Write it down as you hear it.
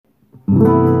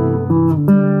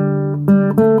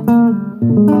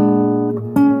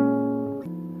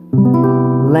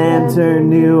Lantern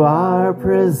Noir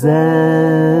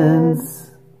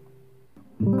presents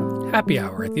Happy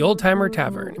Hour at the Old Timer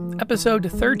Tavern, Episode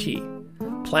 30,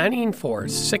 Planning for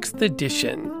 6th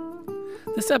Edition.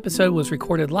 This episode was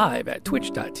recorded live at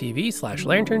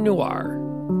twitch.tv/Lantern Noir.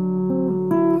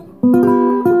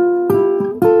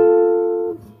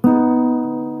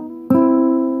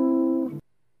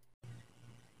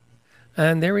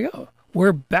 And there we go.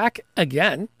 We're back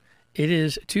again. It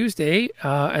is Tuesday,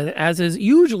 and as is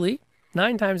usually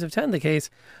 9 times of 10 the case,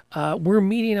 we're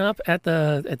meeting up at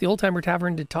the Old Timer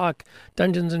Tavern to talk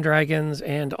Dungeons and Dragons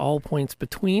and all points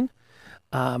between.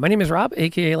 My name is Rob,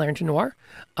 aka Lantern Noir,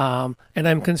 and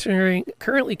I'm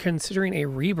currently considering a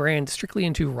rebrand strictly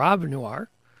into Rob Noir,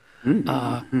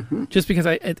 just because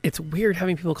it's weird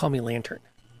having people call me Lantern.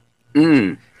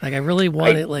 Like I really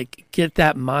want to get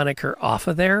that moniker off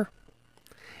of there,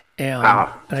 and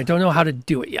I don't know how to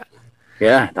do it yet.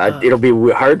 Yeah, it'll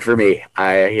be hard for me.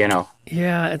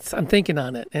 Yeah, I'm thinking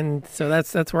on it, and so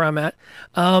that's where I'm at.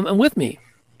 And with me,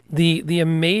 the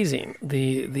amazing,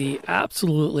 the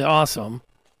absolutely awesome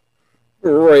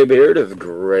Graybeard of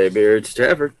Graybeard's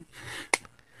Tavern.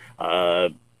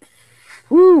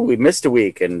 We missed a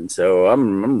week, and so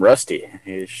I'm rusty.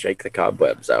 You shake the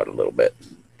cobwebs out a little bit,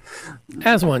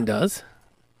 as one does.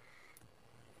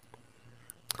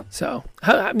 So,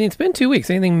 I mean, it's been 2 weeks.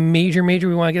 Anything major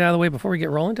we want to get out of the way before we get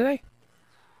rolling today?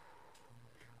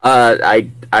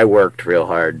 I worked real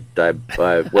hard.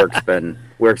 Work's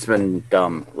been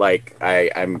dumb. Like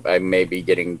I may be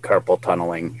getting carpal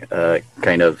tunneling,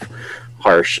 kind of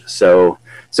harsh. So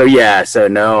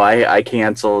no, I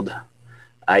canceled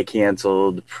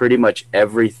pretty much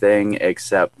everything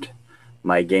except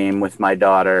my game with my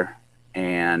daughter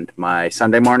and my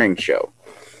Sunday morning show,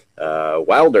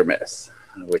 Wildermiss,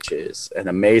 which is an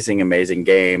amazing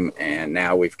game. And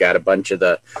now we've got a bunch of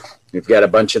the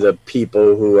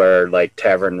people who are like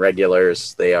tavern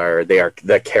regulars. They are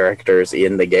the characters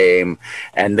in the game,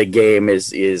 and the game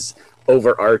is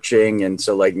overarching. And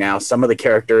so like now some of the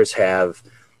characters have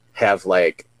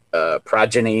like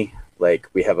progeny. Like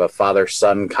we have a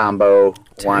father-son combo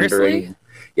wandering.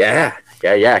 Yeah.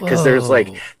 Because there's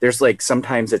like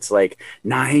sometimes it's like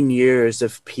 9 years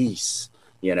of peace,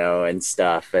 and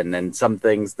stuff. And then some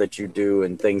things that you do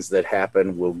and things that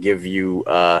happen will give you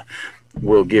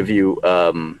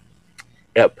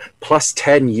plus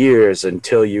 10 years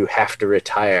until you have to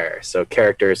retire. So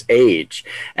characters age,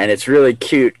 and it's really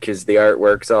cute because the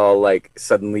artwork's all like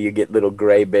suddenly you get little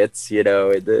gray bits, in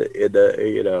their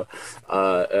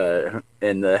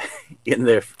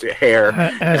hair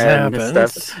and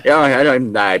stuff. Yeah, I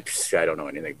don't know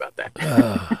anything about that.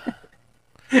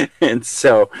 And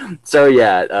so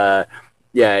yeah,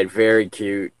 very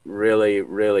cute,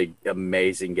 really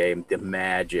amazing game. The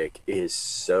magic is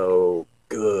so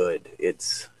good.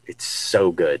 It's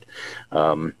so good.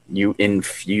 You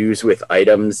infuse with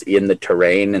items in the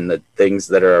terrain and the things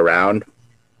that are around,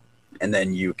 and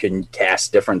then you can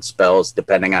cast different spells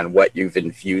depending on what you've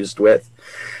infused with.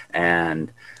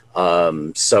 And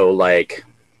so like,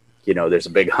 there's a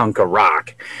big hunk of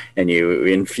rock, and you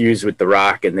infuse with the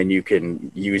rock, and then you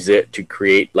can use it to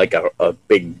create like a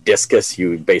big discus.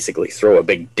 You basically throw a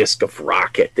big disc of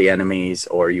rock at the enemies,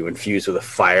 or you infuse with a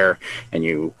fire, and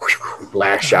you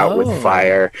lash out with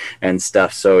fire and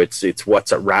stuff. So it's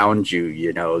what's around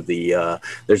you.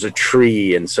 There's a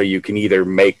tree, and so you can either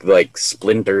make like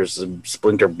splinter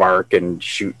bark and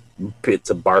shoot bits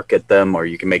of bark at them, or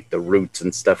you can make the roots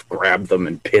and stuff, grab them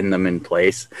and pin them in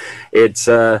place.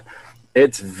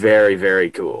 It's very,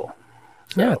 very cool.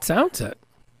 So yeah, it sounds it.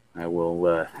 I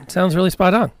will. It sounds really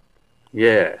spot on.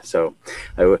 Yeah, so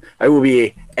I will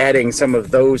be adding some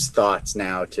of those thoughts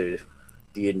now to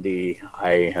D&D.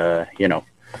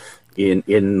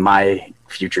 In my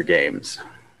future games.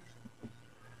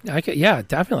 Yeah,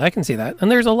 definitely, I can see that.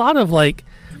 And there's a lot of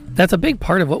that's a big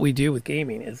part of what we do with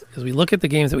gaming is we look at the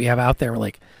games that we have out there. And we're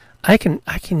like, I can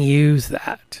use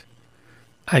that.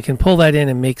 I can pull that in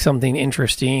and make something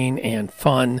interesting and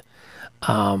fun,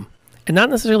 and not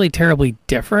necessarily terribly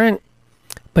different,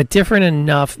 but different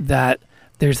enough that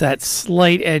there's that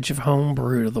slight edge of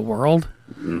homebrew to the world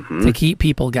to keep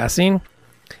people guessing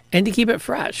and to keep it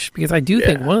fresh. Because I do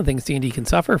think one of the things D&D can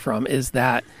suffer from is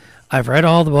that I've read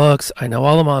all the books, I know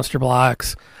all the monster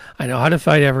blocks, I know how to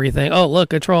fight everything. Oh,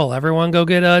 look, a troll! Everyone, go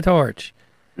get a torch.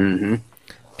 And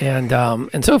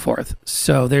so forth.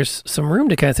 So there's some room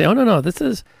to kind of say, oh no, this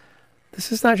is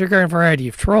not your garden variety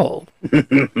of troll.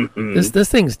 This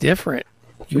thing's different.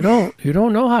 You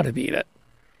don't know how to beat it.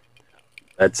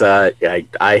 That's I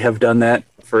have done that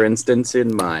for instance,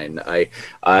 in mine,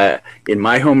 in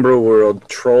my homebrew world,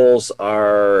 trolls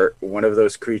are one of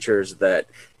those creatures that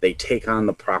they take on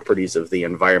the properties of the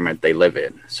environment they live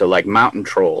in. So, like mountain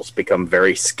trolls become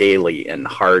very scaly and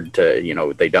hard to,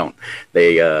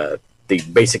 they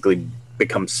basically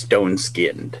become stone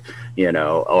skinned,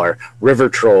 or river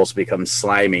trolls become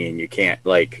slimy and you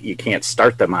can't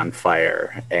start them on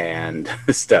fire and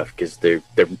stuff because they're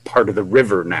part of the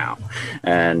river now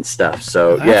and stuff.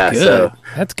 So That's good. so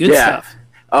That's good stuff.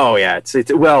 Oh yeah, it's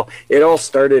well, it all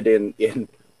started in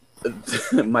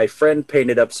my friend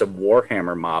painted up some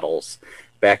Warhammer models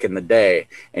back in the day,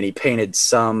 and he painted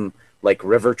some like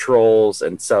river trolls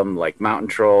and some like mountain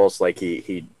trolls. Like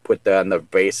he put on the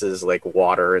bases like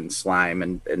water and slime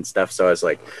and stuff. So I was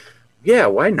like, yeah,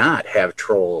 why not have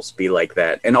trolls be like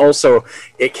that? And also,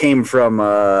 it came from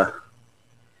the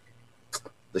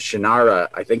Shannara.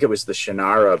 I think it was the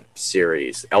Shannara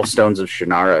series, Elfstones of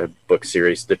Shannara book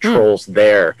series. The trolls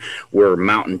there were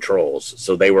mountain trolls,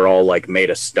 so they were all like made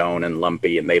of stone and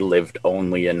lumpy, and they lived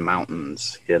only in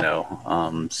mountains.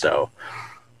 So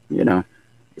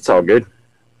it's all good.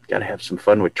 Got to have some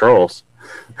fun with trolls.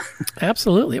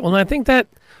 Absolutely. Well, I think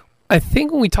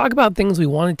when we talk about things we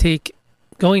want to take,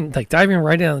 diving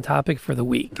right in on the topic for the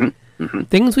week,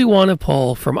 things we want to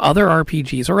pull from other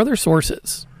RPGs or other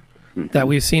sources that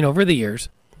we've seen over the years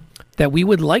that we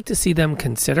would like to see them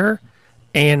consider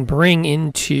and bring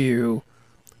into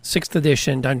 6th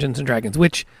edition Dungeons and Dragons,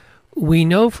 which we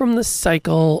know from the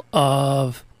cycle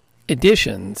of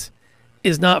editions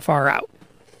is not far out.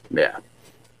 Yeah.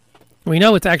 We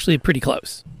know it's actually pretty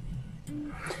close.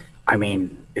 I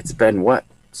mean, it's been what,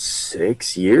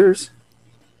 6 years?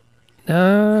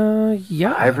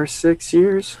 Yeah. 5 or 6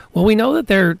 years? Well, we know that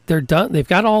they're done. They've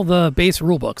got all the base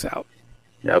rule books out.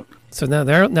 Yep. So now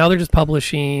they're just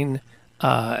publishing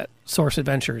source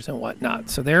adventures and whatnot.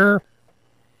 So they're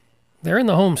in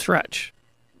the home stretch.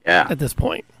 Yeah. At this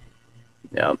point.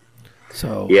 Yep.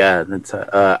 So yeah, that's.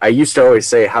 I used to always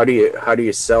say, how do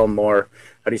you sell more?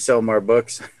 How do you sell more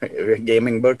books?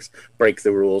 Gaming books? Break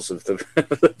the rules of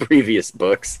the previous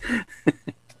books.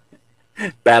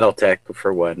 BattleTech,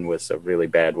 for one, was a really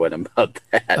bad one about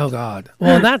that. Oh God.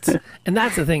 Well, and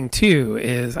that's the thing too.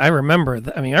 Is I remember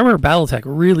BattleTech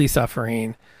really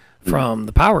suffering from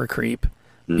the power creep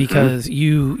because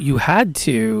you had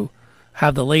to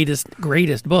have the latest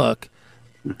greatest book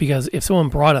because if someone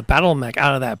brought a battle mech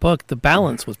out of that book, the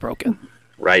balance was broken.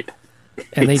 Right.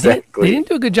 And they didn't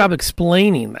do a good job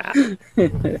explaining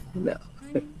that. No.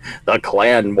 The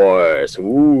Clan Wars.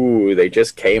 Ooh, they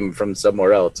just came from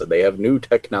somewhere else and they have new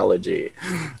technology.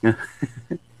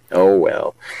 Oh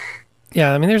well.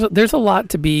 Yeah, I mean there's a lot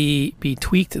to be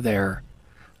tweaked there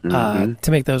to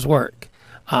make those work.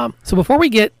 So before we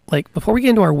get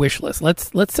into our wish list,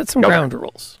 let's set some ground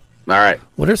rules. All right.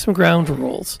 What are some ground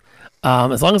rules?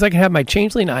 As long as I can have my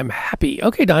changeling, I'm happy.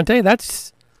 Okay, Dante,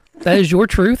 that is your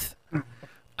truth.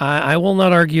 I will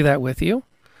not argue that with you.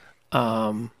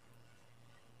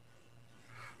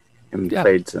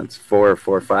 Played since 4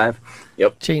 or 5.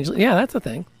 Yep. Changeling. Yeah, that's the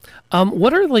thing.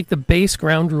 What are like the base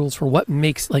ground rules for what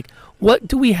makes what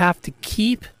do we have to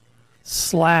keep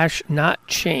 / not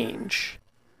change?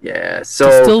 Yeah. So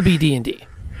to still be D&D.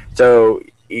 So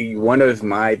one of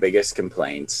my biggest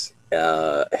complaints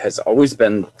has always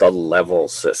been the level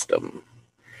system.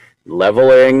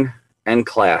 Leveling and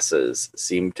classes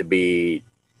seem to be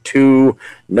two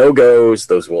no-goes.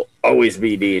 Those will always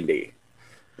be D&D.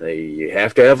 You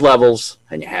have to have levels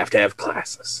and you have to have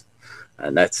classes,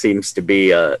 and that seems to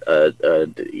be the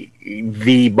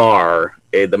bar,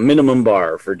 the minimum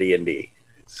bar for D&D.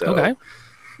 So, okay,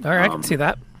 all right, I can see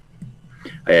that.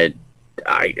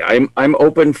 I'm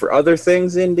open for other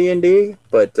things in D&D,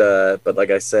 but like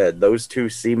I said, those two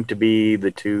seem to be the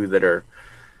two that are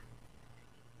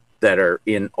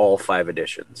in all 5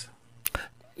 editions.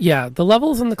 Yeah, the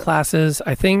levels and the classes.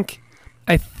 I think.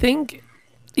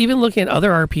 Even looking at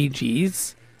other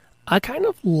RPGs, I kind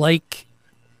of like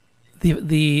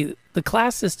the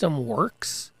class system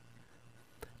works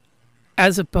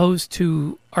as opposed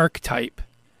to archetype.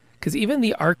 Because even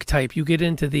the archetype, you get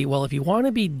into if you want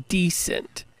to be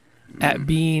decent at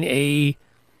being a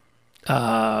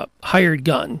hired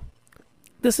gun,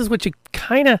 this is what you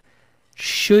kind of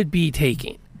should be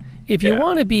taking. If you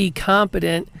want to be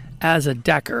competent as a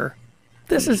decker,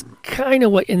 this is kind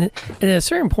of what, and at a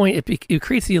certain point, it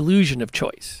creates the illusion of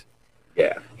choice.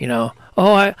 Yeah.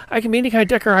 I can be any kind of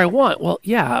decker I want. Well,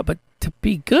 yeah, but to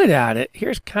be good at it, here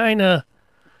are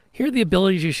the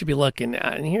abilities you should be looking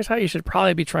at, and here's how you should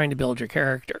probably be trying to build your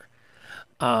character.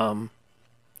 So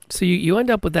you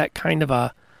end up with that kind of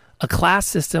a class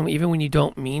system, even when you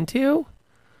don't mean to.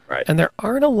 Right. And there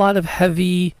aren't a lot of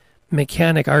heavy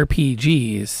mechanic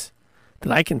RPGs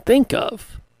that I can think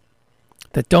of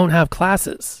that don't have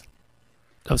classes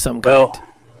of some kind. Well,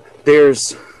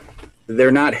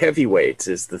 they're not heavyweights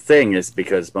is the thing, is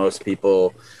because most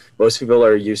people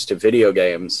are used to video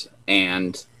games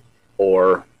and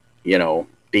or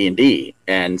D&D,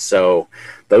 and so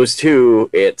those two,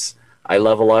 it's I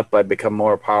level up, I become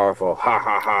more powerful, ha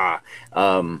ha ha.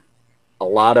 A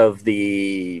lot of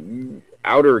the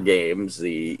outer games,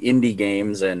 the indie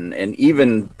games, and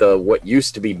even the what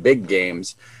used to be big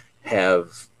games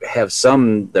have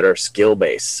some that are skill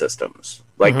based systems,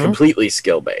 like completely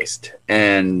skill based,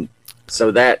 and so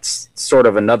that's sort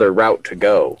of another route to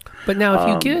go. But now, if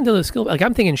you get into the skill, like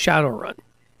I'm thinking Shadowrun,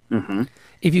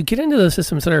 if you get into those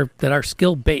systems that are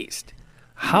skill based,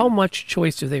 how much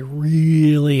choice do they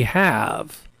really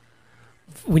have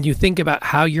when you think about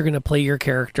how you're going to play your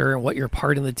character and what your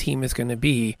part in the team is going to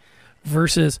be,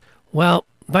 versus, well,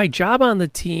 my job on the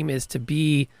team is to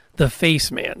be the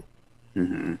face man,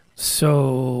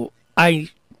 so I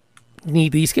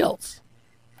need these skills,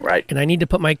 Right. and I need to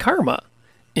put my karma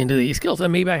into these skills,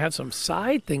 and maybe I have some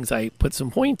side things I put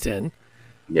some points in.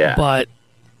 Yeah. But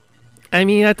I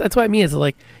mean, that's what I mean. Is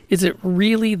like, is it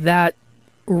really that?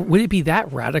 Would it be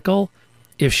that radical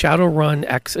if Shadowrun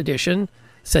X Edition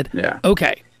said, Yeah.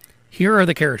 "Okay, here are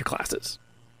the character classes.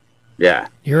 Yeah.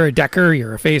 You're a decker,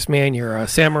 you're a face man, you're a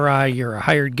samurai, you're a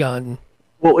hired gun."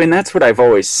 Well, and that's what I've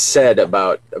always said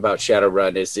about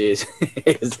Shadowrun is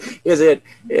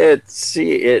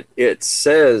it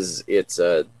says it's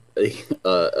a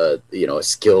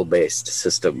skill based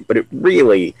system, but it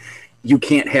really, you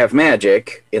can't have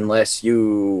magic unless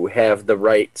you have the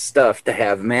right stuff to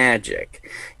have magic.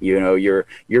 You're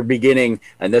beginning,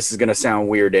 and this is going to sound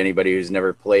weird to anybody who's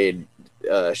never played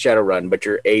Shadowrun, but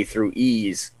your A through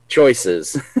E's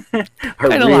choices are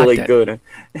really good.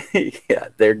 Yeah,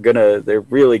 they're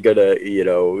really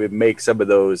gonna make some of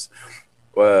those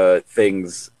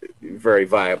things very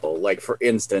viable. Like, for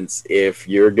instance, if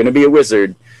you're gonna be a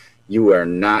wizard, you are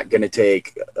not gonna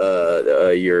take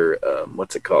your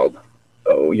what's it called?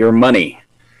 Oh, your money.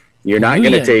 You're not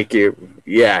going to take your,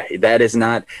 that is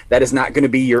not going to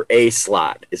be your A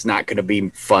slot. It's not going to be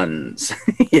funds,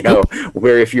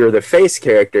 where if you're the face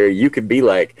character, you could be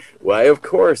like, why, of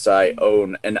course I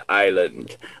own an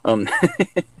island. Put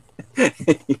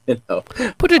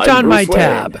it on my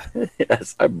tab.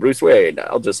 Yes, I'm Bruce Wayne.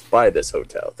 I'll just buy this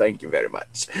hotel. Thank you very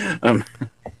much.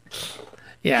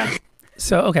 Yeah.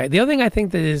 So, okay. The other thing I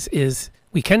think that is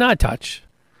we cannot touch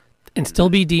and still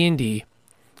be D&D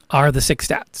are the 6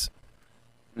 stats.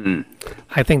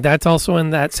 I think that's also in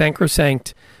that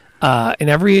sacrosanct. In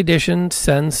every edition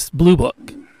since Blue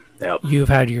Book, you've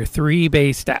had your 3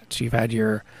 base stats. You've had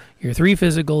your 3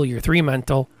 physical, your 3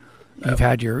 mental. You've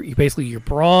had your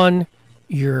brawn,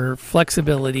 your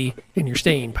flexibility, and your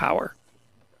staying power.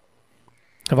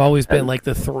 Have always been like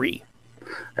the 3.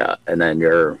 Yeah, and then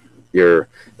your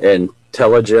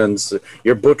intelligence,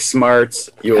 your book smarts,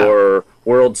 your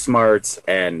world smarts,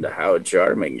 and how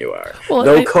charming you are. Well,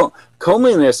 though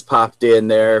comeliness popped in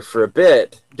there for a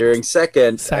bit during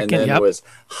second and then was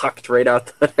hucked right out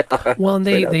the well, and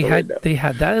they had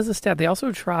that as a stat. They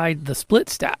also tried the split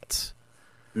stats,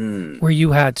 where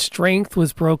you had strength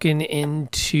was broken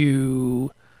into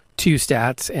 2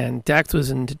 stats and dex was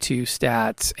into 2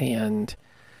 stats, and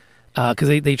because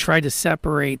they tried to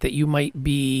separate that you might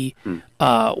be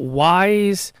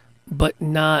wise but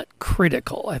not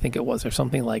critical, I think it was, or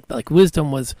something like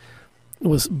wisdom was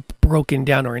broken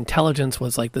down, or intelligence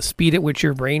was like the speed at which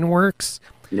your brain works,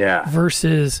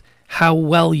 versus how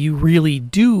well you really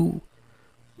do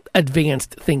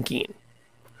advanced thinking.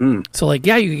 So like,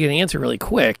 you could get an answer really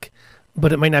quick,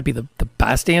 but it might not be the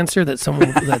best answer that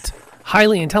someone that's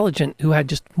highly intelligent who had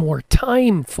just more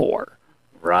time for.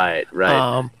 Right.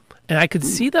 And I could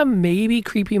see them maybe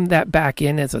creeping that back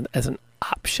in as an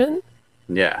option.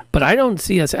 Yeah. But I don't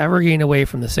see us ever getting away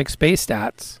from the 6 base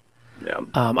stats. Yeah.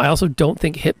 I also don't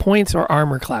think hit points or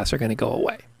armor class are going to go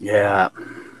away. Yeah.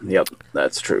 Yep.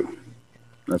 That's true.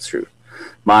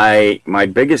 My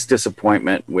biggest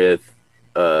disappointment with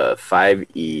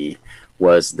 5e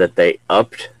was that they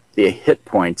upped the hit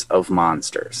points of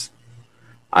monsters.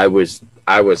 I was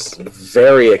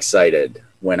very excited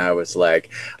when I was like,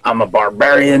 I'm a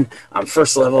barbarian, I'm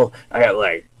first level, I got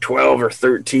like 12 or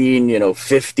 13,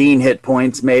 15 hit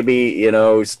points maybe,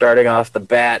 starting off the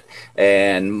bat,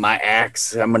 and my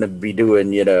axe, I'm going to be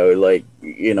doing,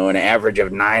 an average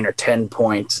of 9 or 10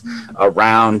 points a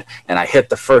round, and I hit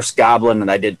the first goblin,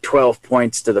 and I did 12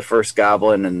 points to the first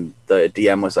goblin, and the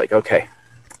DM was like, okay,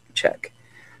 check.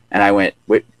 And I went,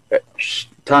 wait,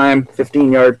 Time,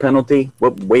 15-yard penalty.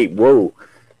 Wait, whoa.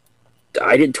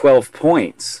 I did 12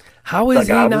 points. How is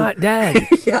he not dead?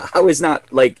 Yeah, I was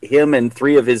not like him and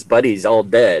 3 of his buddies all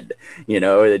dead. You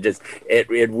know, it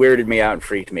weirded me out and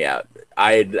freaked me out.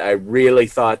 I really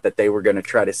thought that they were going to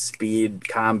try to speed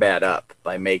combat up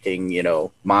by making, you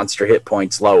know, monster hit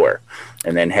points lower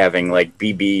and then having like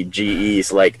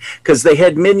BBGEs, like, because they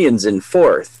had minions in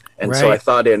 4th. And so I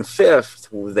thought in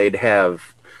 5th they'd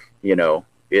have, you know,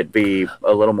 it'd be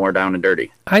a little more down and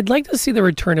dirty. I'd like to see the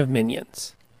return of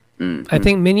minions. I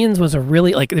think minions was a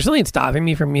really, like, there's nothing stopping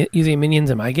me from using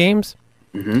minions in my games,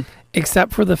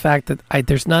 except for the fact that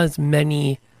there's not as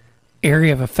many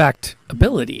area of effect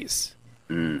abilities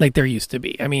like there used to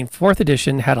be. I mean, 4th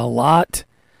edition had a lot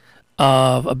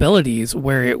of abilities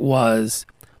where it was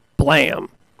blam,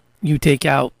 you take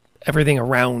out everything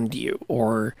around you,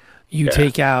 or you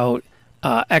take out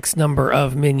X number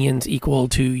of minions equal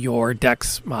to your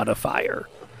dex modifier.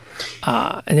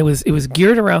 And it was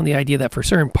geared around the idea that for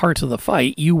certain parts of the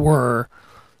fight, you were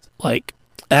like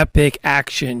epic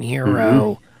action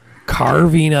hero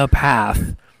carving a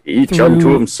path. Each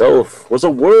unto himself was a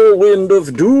whirlwind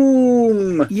of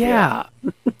doom. Yeah.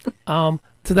 So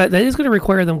that is going to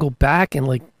require them to go back and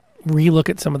like relook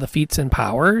at some of the feats and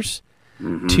powers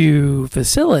to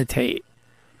facilitate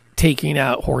taking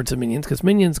out hordes of minions, because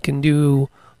minions can do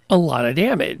a lot of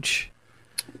damage.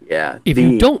 Yeah. If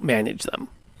you don't manage them.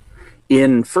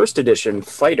 In 1st edition,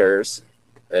 fighters,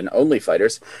 and only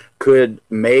fighters, could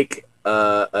make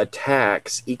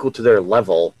attacks equal to their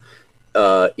level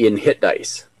in hit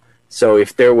dice. So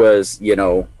if there was, you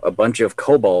know, a bunch of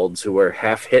kobolds who were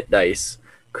half hit dice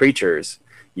creatures,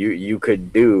 you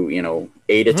could do, you know,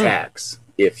 8 attacks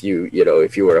if you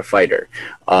were a fighter.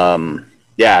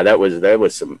 Yeah, that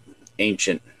was some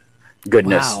ancient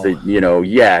goodness. Wow. That, you know,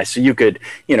 yeah, so you could,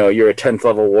 you know, you're a 10th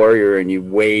level warrior and you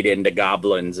wade into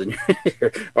goblins and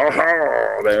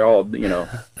they're all, you know.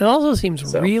 It also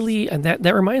seems really, and that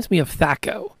reminds me of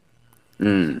Thaco.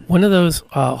 One of those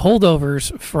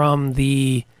holdovers from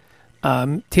the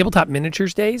tabletop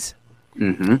miniatures days,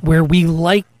 where we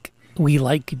like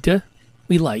the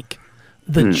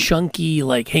chunky,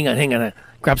 like, hang on,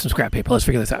 grab some scrap paper, let's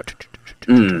figure this out.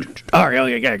 All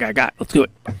right, got, let's do it.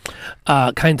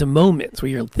 Kinds of moments where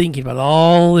you're thinking about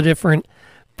all the different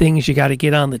things you got to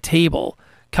get on the table,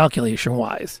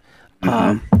 calculation-wise,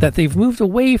 that they've moved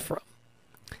away from.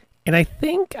 And I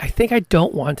think I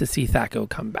don't want to see Thaco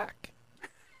come back.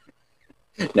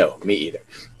 No, me either.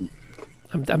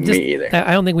 Me either.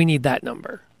 I don't think we need that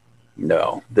number.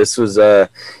 No, this was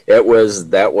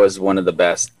that was one of the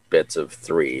best bits of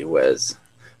 3 was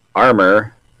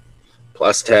armor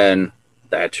plus 10.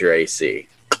 That's your AC.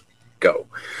 Go.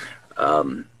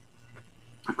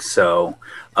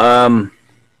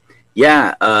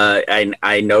 Yeah.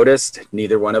 I noticed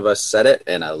neither one of us said it,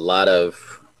 and a lot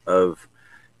of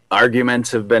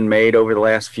arguments have been made over the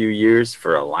last few years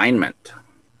for alignment.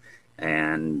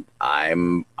 And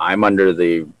I'm under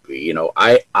the, you know,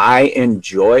 I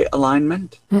enjoy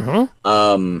alignment.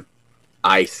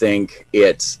 I think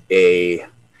it's a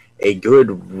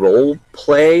good role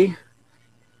play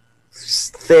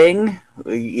thing,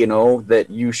 you know, that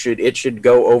it should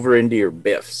go over into your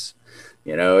biffs.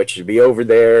 You know, it should be over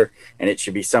there, and it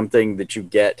should be something that you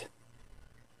get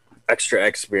extra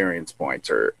experience points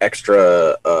or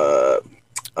extra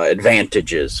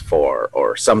advantages for,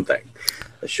 or something.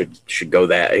 It should go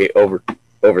that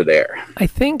over there. I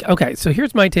think, okay, so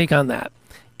here's my take on that.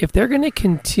 If they're going to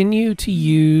continue to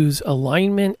use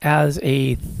alignment as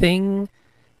a thing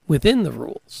within the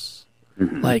rules,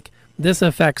 like this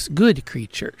affects good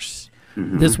creatures,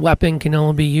 this weapon can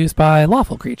only be used by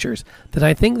lawful creatures, then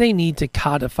I think they need to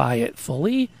codify it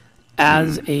fully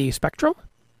as a spectrum,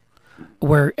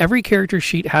 where every character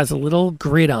sheet has a little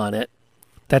grid on it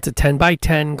that's a 10 by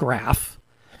 10 graph.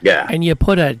 Yeah. And you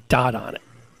put a dot on it.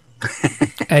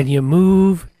 And you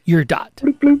move your dot.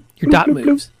 Your dot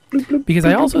moves. Because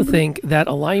I also think that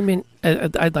alignment,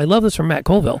 I love this from Matt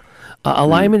Colville,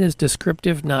 alignment is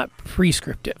descriptive, not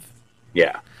prescriptive.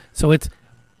 Yeah. So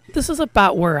this is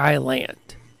about where I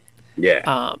land.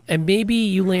 Yeah. And maybe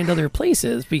you land other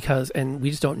places and we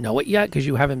just don't know it yet because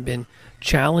you haven't been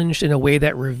challenged in a way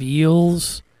that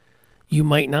reveals you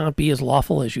might not be as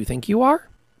lawful as you think you are.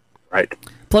 Right.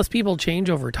 Plus, people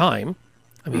change over time.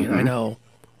 I mean, I know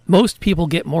most people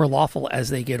get more lawful as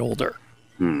they get older.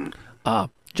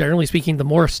 Generally speaking, the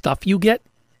more stuff you get,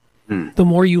 the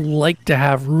more you like to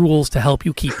have rules to help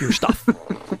you keep your stuff.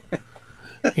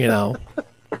 You know?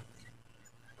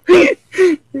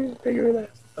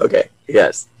 Okay.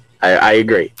 Yes. I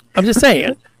agree. I'm just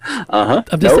saying. Uh-huh.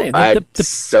 I'm just Nope, saying. I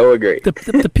so agree.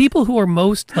 The people who are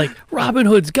most like Robin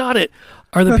Hood's got it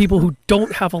are the people who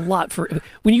don't have a lot for.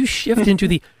 When you shift into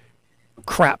the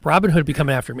crap, Robin Hood be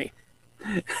coming after me.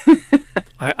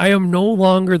 I am no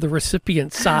longer the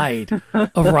recipient side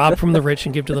of rob from the rich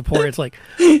and give to the poor. It's like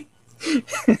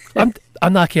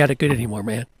I'm not chaotic good anymore,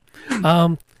 man.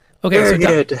 Okay, Very so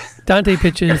good. Dante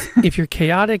pitches, if you're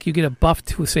chaotic, you get a buff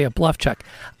to, say, a bluff check.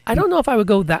 I don't know if I would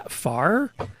go that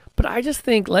far, but I just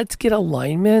think let's get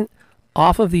alignment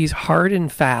off of these hard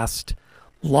and fast.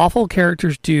 Lawful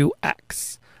characters do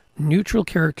X. Neutral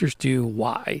characters do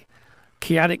Y.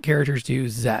 Chaotic characters do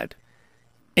Z.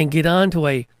 And get on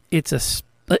to it's a,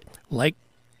 like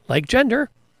gender,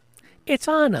 it's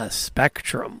on a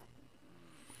spectrum.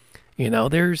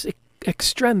 There's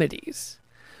extremities.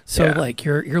 So Yeah. like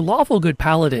your lawful good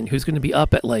paladin who's going to be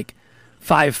up at like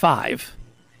 5/5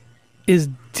 is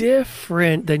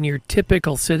different than your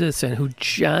typical citizen who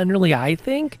generally, I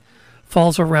think,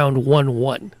 falls around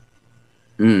 1/1.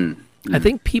 I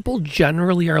think people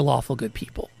generally are lawful good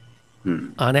people.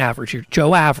 On average, you're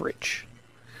Joe Average.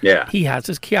 Yeah. He has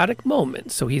his chaotic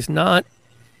moments, so he's not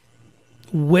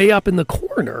way up in the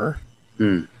corner,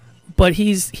 but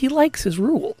he likes his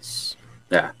rules.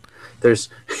 Yeah. There's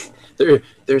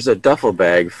a duffel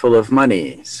bag full of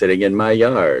money sitting in my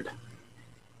yard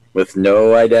with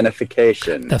no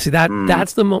identification. Now, see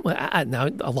that's the moment. Now,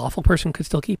 a lawful person could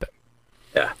still keep it.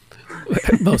 Yeah.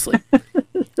 Mostly,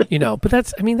 But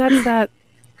that's that.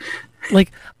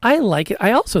 Like, I like it.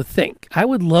 I also think I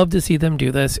would love to see them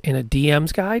do this in a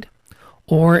DM's guide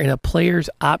or in a player's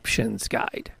options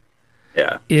guide.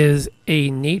 Yeah. Is a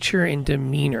nature and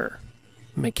demeanor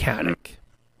mechanic.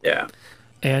 Yeah.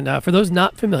 And for those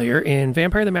not familiar, in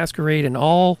Vampire the Masquerade and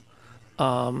all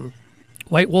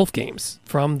White Wolf games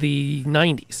from the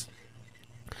 90s,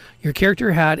 your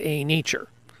character had a nature.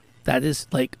 That is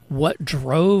like what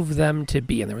drove them to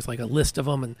be. And there was like a list of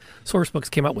them, and source books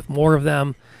came out with more of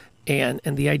them. And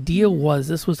the idea was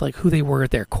this was like who they were at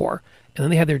their core. And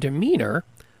then they had their demeanor,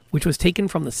 which was taken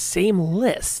from the same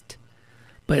list,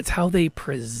 but it's how they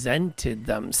presented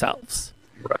themselves.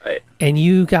 Right. And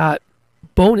you got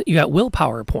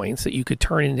willpower points that you could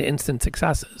turn into instant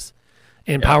successes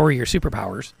and power your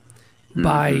superpowers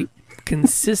by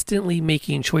consistently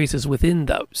making choices within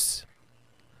those.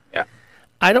 Yeah.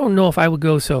 I don't know if I would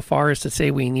go so far as to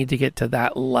say we need to get to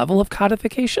that level of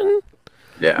codification.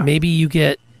 Yeah. Maybe you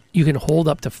can hold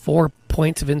up to 4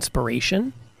 points of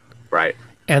inspiration. Right.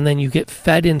 And then you get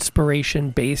fed inspiration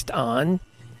based on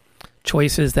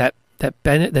choices that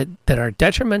are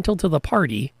detrimental to the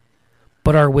party,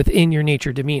 but are within your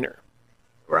nature demeanor.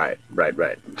 Right.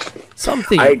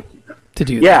 Something to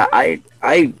do. Yeah, that.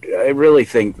 I really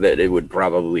think that it would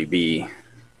probably be.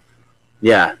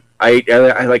 Yeah, I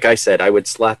like I said, I would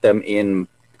slot them in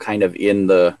kind of in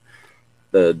the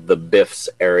Biffs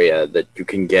area that you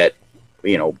can get,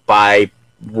 by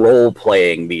role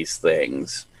playing these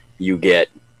things, you get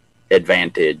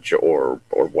advantage or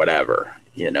whatever,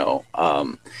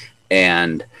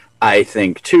 and I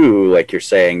think too, like you're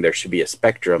saying, there should be a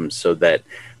spectrum so that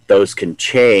those can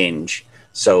change.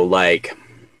 So like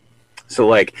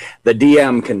the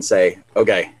DM can say,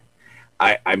 okay,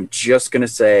 I'm just going to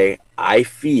say, I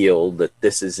feel that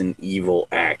this is an evil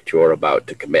act you're about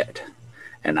to commit.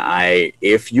 And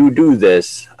if you do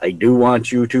this, I do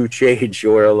want you to change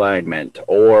your alignment,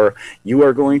 or you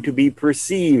are going to be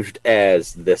perceived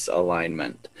as this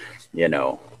alignment,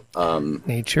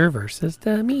 Nature versus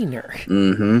demeanor.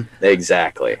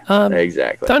 Exactly.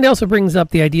 Exactly. Dante also brings up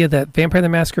the idea that Vampire the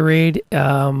Masquerade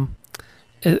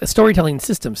storytelling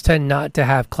systems tend not to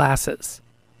have classes.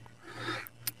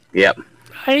 Yep.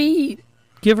 I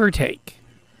give or take.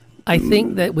 I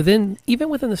think that even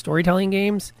within the storytelling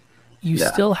games, you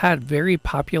still had very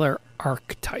popular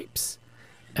archetypes.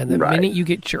 And the minute you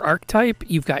get your archetype,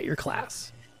 you've got your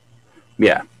class.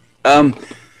 Yeah.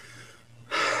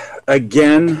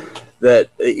 Again, that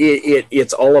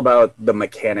it's all about the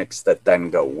mechanics that then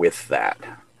go with that,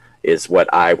 is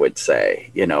what I would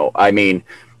say. I mean,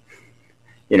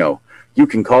 you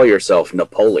can call yourself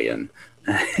Napoleon,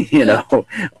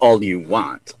 all you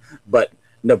want, but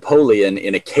Napoleon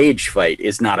in a cage fight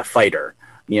is not a fighter.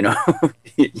 It's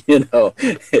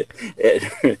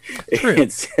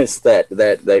just that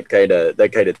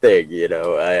kind of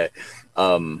thing.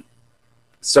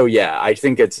 So yeah, I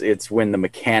think it's when the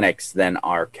mechanics then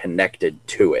are connected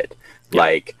to it,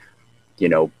 like,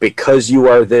 because you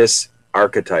are this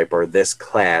archetype or this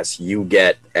class, you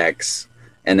get X,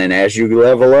 And then as you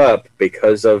level up,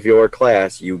 because of your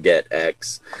class, you get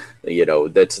X. You know,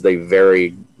 that's the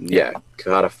very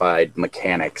codified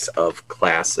mechanics of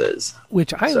classes.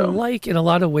 Which I like in a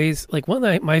lot of ways. Like one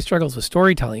of my struggles with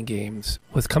storytelling games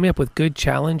was coming up with good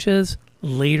challenges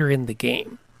later in the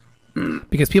game.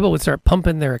 Because people would start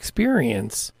pumping their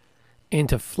experience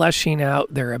into fleshing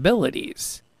out their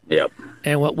abilities. Yep.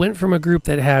 And what went from a group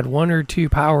that had 1 or 2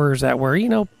 powers that were, you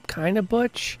know, kind of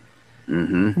butch,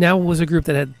 now was a group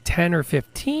that had 10 or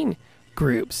 15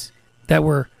 groups that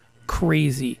were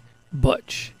crazy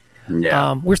butch.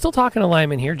 Yeah. We're still talking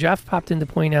alignment here. Jeff popped in to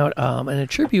point out an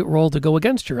attribute roll to go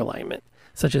against your alignment,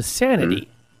 such as sanity.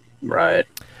 Right.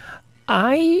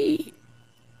 I'm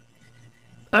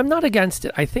not against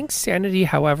it. I think sanity,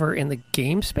 however, in the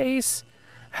game space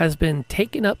has been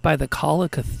taken up by the Call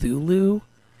of Cthulhu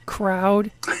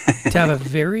crowd to have a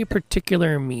very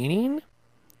particular meaning.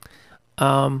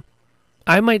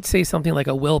 I might say something like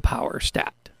a willpower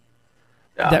stat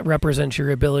that represents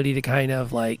your ability to kind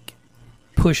of like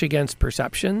push against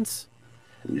perceptions.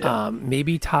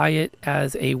 Maybe tie it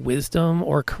as a wisdom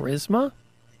or charisma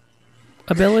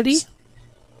ability.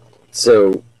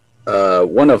 So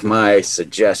one of my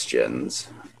suggestions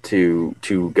to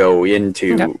go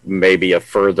into maybe a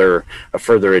further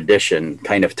edition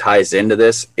kind of ties into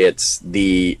this. It's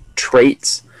the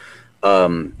traits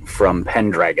from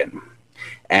Pendragon,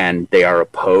 and they are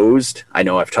opposed. I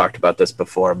know I've talked about this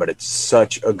before, but it's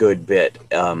such a good bit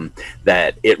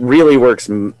that it really works.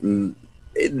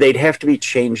 They'd have to be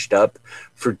changed up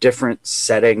for different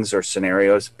settings or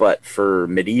scenarios, but for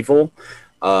medieval,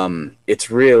 it's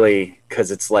really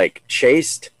because it's like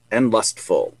chaste and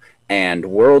lustful and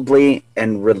worldly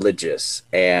and religious,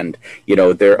 and you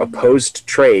know they're opposed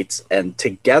traits, and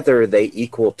together they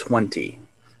equal 20,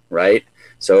 right?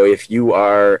 So if you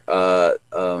are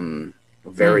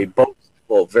very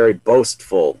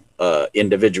boastful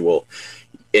individual,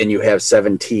 and you have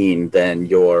 17, then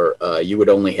you would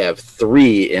only have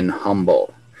 3 in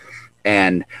humble,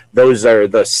 and those are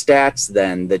the stats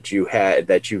then that you had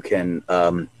that you can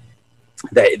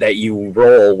that you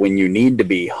roll when you need to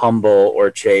be humble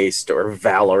or chaste or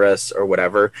valorous or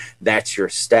whatever. That's your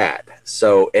stat.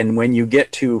 So, and when you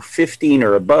get to 15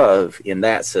 or above in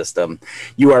that system,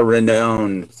 you are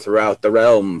renowned throughout the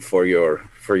realm for your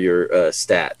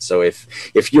stat. So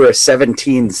if you're a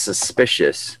 17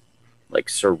 suspicious, like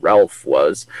Sir Ralph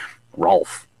was,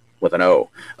 Rolf with an O.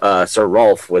 Sir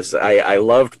Rolf was, I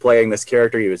loved playing this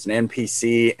character. He was an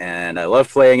NPC, and I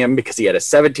loved playing him because he had a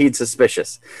 17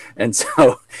 suspicious. And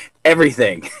so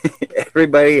everybody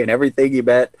and everything you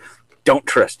met, don't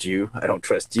trust you. I don't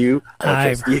trust you.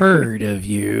 I've heard of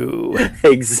you.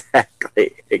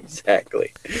 Exactly.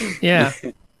 Yeah.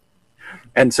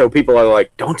 And so people are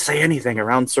like, don't say anything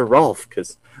around Sir Rolf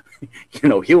because, you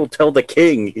know, he will tell the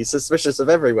king he's suspicious of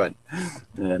everyone.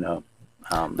 You know.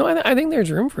 No, I think there's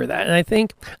room for that, and I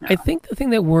think the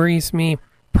thing that worries me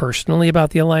personally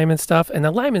about the alignment stuff, and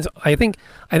alignments, I think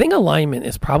alignment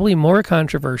is probably more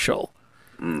controversial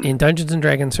in Dungeons and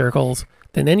Dragons circles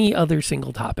than any other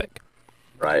single topic.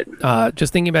 Right.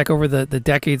 Just thinking back over the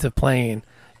decades of playing,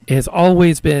 it has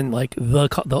always been like the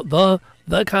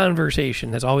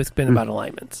conversation has always been about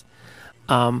alignments.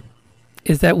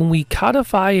 Is that when we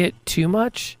codify it too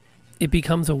much, it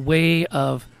becomes a way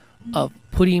of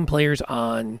putting players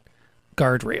on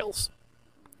guardrails.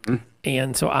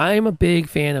 And so I'm a big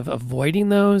fan of avoiding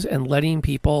those and letting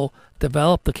people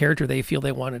develop the character they feel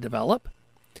they want to develop.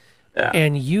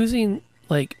 And using,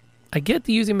 like, I get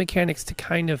the using mechanics to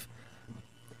kind of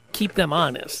keep them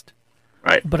honest.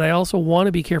 Right. But I also want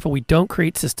to be careful we don't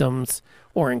create systems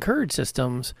or encourage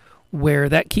systems where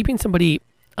that keeping somebody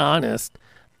honest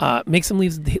makes them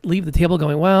leave the table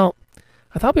going, well,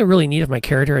 I thought it'd be really neat if my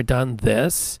character had done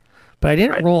this, but I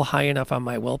didn't roll high enough on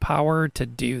my willpower to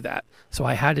do that. So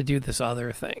I had to do this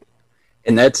other thing.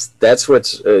 And that's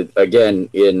what's, again,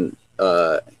 in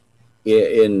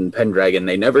Pendragon,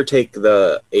 they never take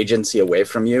the agency away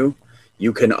from you.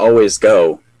 You can always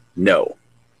go, no,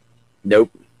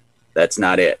 nope, that's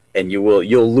not it. And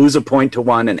you'll lose a point to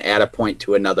one and add a point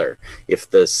to another if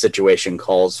the situation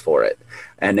calls for it.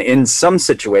 And in some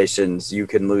situations, you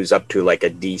can lose up to like a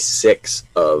D6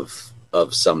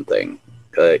 of something,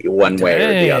 one way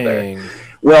or the other.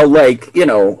 Well, like, you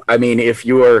know, I mean, if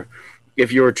you're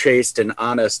chaste and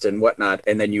honest and whatnot,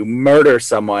 and then you murder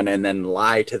someone and then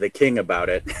lie to the king about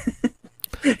it.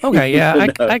 Okay, yeah,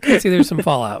 I can see there's some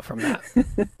fallout from that.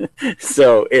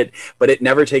 So but it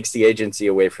never takes the agency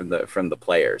away from the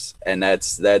players, and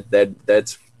that's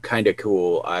kind of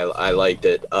cool. I liked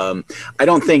it. I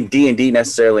don't think D&D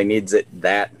necessarily needs it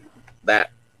that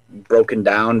broken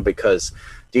down, because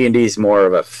D&D is more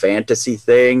of a fantasy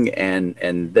thing,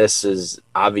 and this is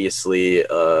obviously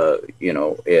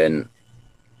in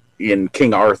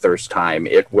King Arthur's time,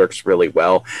 it works really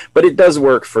well, but it does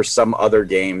work for some other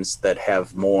games that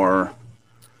have more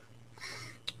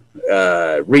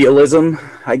realism,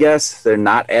 I guess. They're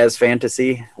not as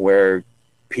fantasy, where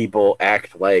people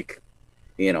act like,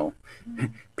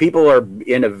 people are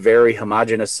in a very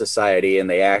homogenous society and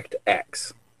they act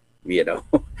X.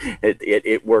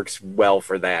 It works well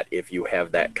for that if you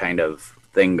have that kind of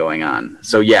thing going on.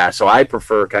 So I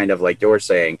prefer, kind of like you're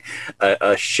saying,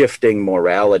 a shifting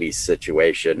morality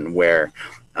situation where,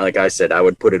 like I said, I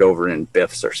would put it over in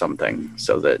Biffs or something,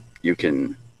 so that you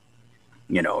can,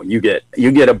 you get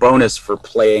a bonus for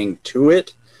playing to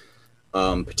it.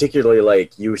 Particularly,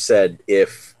 like you said,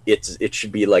 if it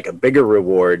should be like a bigger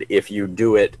reward if you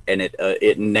do it and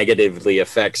it negatively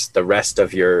affects the rest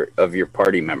of your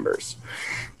party members.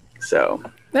 So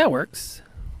that works.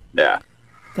 Yeah.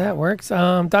 That works.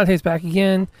 Dante's back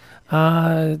again.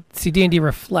 See, D&D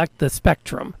reflect the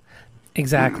spectrum.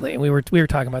 Exactly. And we were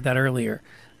talking about that earlier.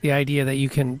 The idea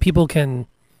that people can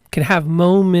have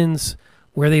moments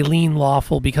where they lean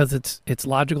lawful because it's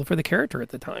logical for the character at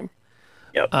the time.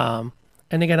 Yep.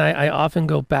 And again, I often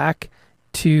go back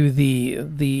to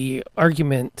the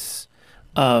arguments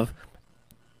of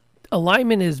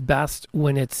alignment is best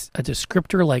when it's a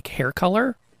descriptor like hair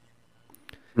color,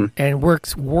 and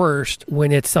works worst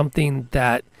when it's something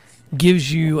that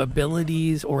gives you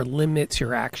abilities or limits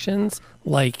your actions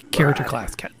like character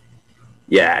class can.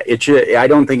 Yeah, it should. I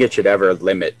don't think it should ever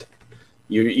limit.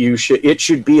 You should. It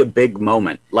should be a big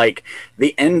moment, like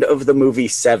the end of the movie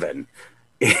Seven.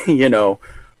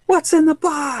 What's in the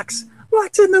box?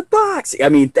 What's in the box? I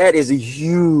mean, that is a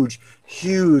huge,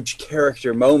 huge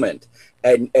character moment,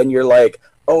 and you're like,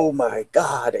 oh my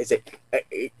God, is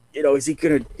he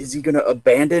gonna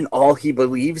abandon all he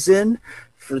believes in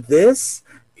for this?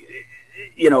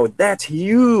 That's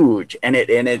huge. And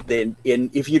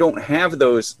if you don't have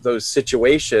those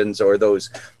situations or those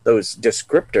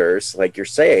descriptors, like you're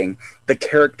saying, the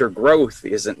character growth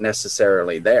isn't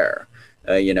necessarily there.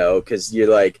 Because you're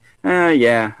like,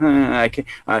 I can.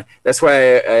 That's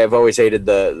why I've always hated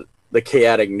the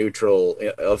chaotic neutral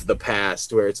of the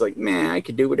past, where it's like, man, I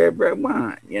can do whatever I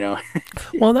want,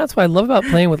 Well, that's what I love about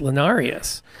playing with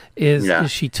Lenarius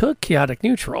is she took chaotic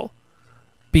neutral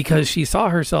because she saw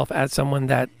herself as someone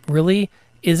that really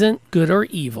isn't good or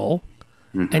evil,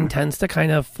 and tends to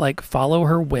kind of like follow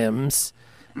her whims,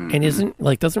 and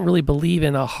doesn't really believe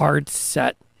in a hard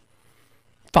set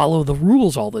follow the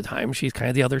rules all the time. She's kind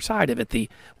of the other side of it, the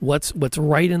what's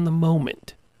right in the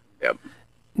moment. Yep.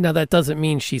 Now that doesn't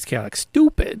mean she's chaotic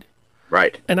stupid.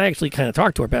 Right. And I actually kind of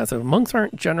talked to her about it. So monks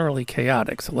aren't generally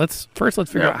chaotic. So let's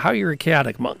figure out how you're a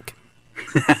chaotic monk.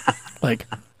 Like,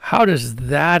 how does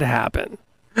that happen?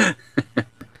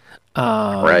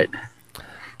 Right.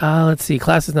 Let's see.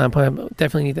 Classes not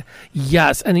definitely need that.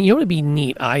 Yes, and what would be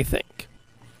neat, I think.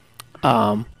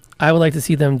 I would like to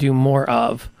see them do more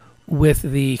of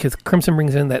because Crimson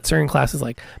brings in that certain classes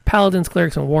like paladins,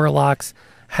 clerics, and warlocks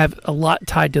have a lot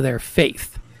tied to their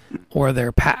faith or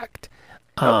their pact.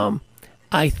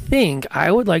 I think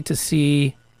I would like to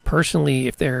see, personally,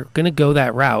 if they're going to go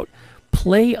that route,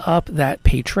 play up that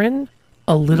patron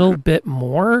a little bit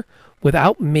more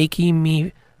without making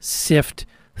me sift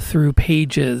through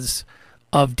pages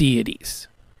of deities.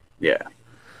 Yeah.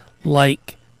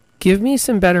 Like, give me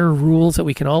some better rules that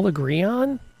we can all agree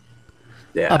on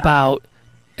about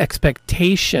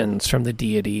expectations from the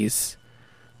deities,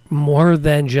 more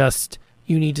than just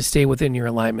you need to stay within your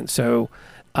alignment. So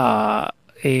a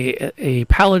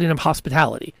paladin of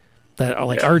hospitality that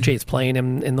like RJ's playing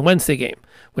in the Wednesday game,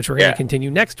 which we're going to continue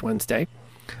next Wednesday.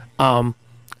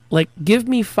 Like, give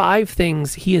me 5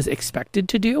 things he is expected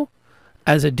to do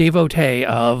as a devotee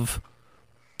of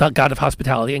the god of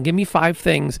hospitality, and give me 5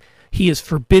 things he is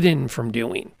forbidden from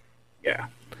doing. Yeah.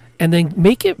 And then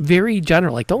make it very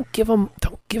general. Like, don't give them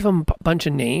a bunch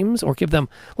of names, or give them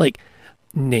like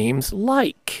names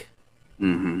like,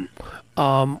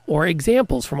 or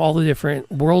examples from all the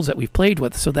different worlds that we've played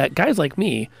with, so that guys like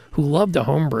me who love to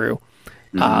homebrew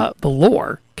the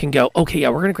lore can go, okay, yeah,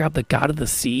 we're gonna grab the god of the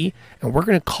sea and we're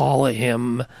gonna call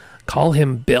him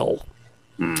Bill,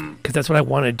 because that's what I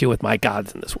want to do with my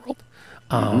gods in this world.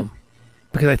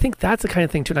 Because I think that's the kind of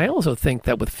thing too. And I also think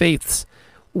that with faiths,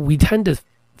 we tend to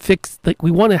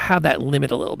we want to have that limit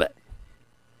a little bit.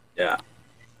 Yeah.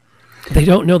 They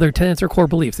don't know their tenets or core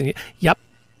beliefs. And yep,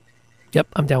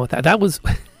 I'm down with that. That was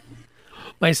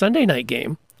my Sunday night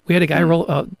game. We had a guy roll,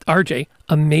 RJ,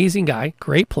 amazing guy,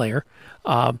 great player,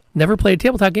 never played a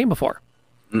tabletop game before.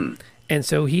 And And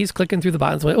so he's clicking through the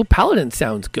buttons like, oh, Paladin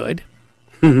sounds good.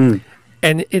 And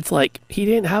it's like he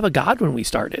didn't have a god when we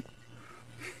started.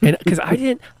 And because I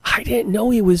didn't know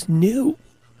he was new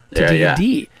to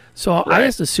D&D. So I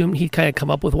just assumed he'd kind of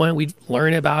come up with one we'd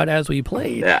learn about as we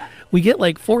played. Yeah. We get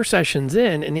like 4 sessions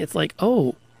in and it's like,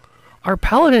 oh, our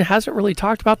Paladin hasn't really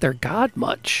talked about their god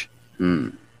much.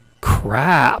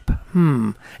 Crap.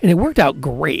 And it worked out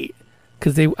great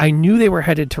because I knew they were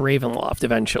headed to Ravenloft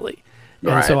eventually.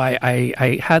 And so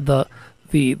I had the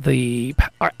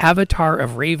avatar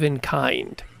of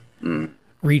Ravenkind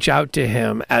reach out to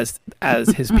him as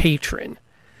his patron,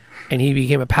 and he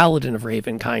became a paladin of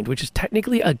Ravenkind, which is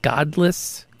technically a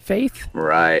godless faith.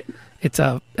 Right. It's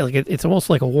it's almost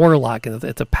like a warlock.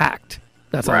 It's a pact.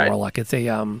 That's not a warlock. It's a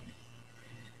I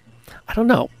don't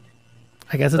know.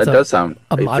 I guess it's does sound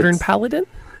a modern paladin.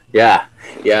 Yeah.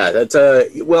 That's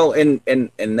and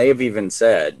they've even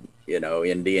said,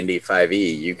 in D&D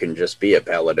 5e, you can just be a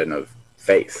paladin of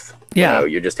faith. Yeah.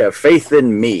 You just have faith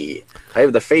in me. I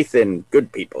have the faith in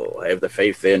good people. I have the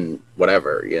faith in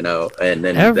whatever, and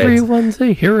then everyone's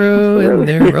a hero in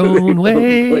their own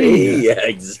way. Yeah,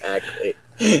 exactly.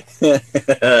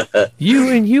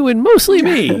 you and mostly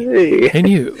me and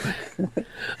you.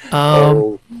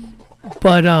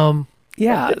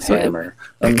 Yeah. So hammer.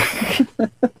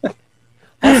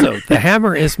 Also, the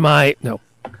hammer is my no.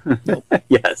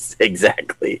 Yes,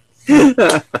 exactly.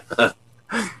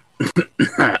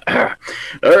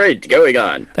 All right, going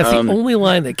on. That's the only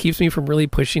line that keeps me from really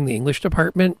pushing the English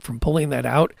department from pulling that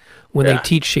out when they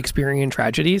teach Shakespearean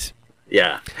tragedies.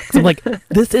 Yeah. I'm like,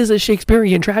 this is a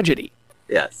Shakespearean tragedy.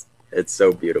 Yes, it's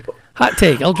so beautiful. Hot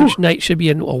take: Eldritch Knight should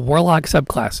be a warlock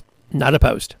subclass. Not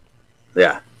opposed.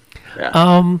 Yeah.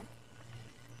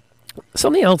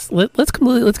 Something else. Let's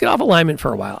get off alignment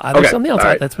for a while. There's something else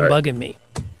that's been bugging me.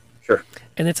 Sure.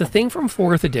 And it's a thing from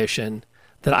 4th edition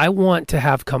that I want to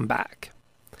have come back.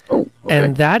 Oh, okay.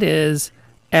 And that is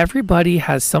everybody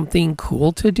has something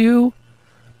cool to do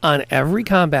on every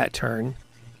combat turn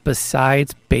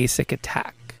besides basic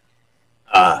attack.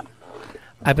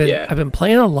 I've been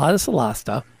playing a lot of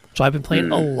Solasta, so I've been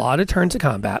playing a lot of turns of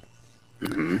combat.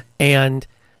 And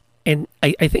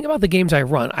I think about the games I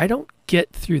run, I don't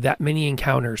get through that many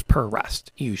encounters per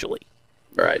rest usually.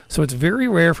 Right. So it's very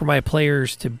rare for my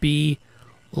players to be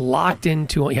locked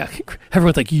into,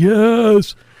 everyone's like,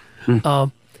 yes.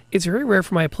 It's very rare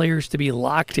for my players to be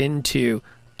locked into,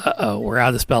 we're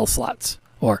out of spell slots,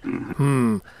 or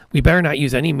we better not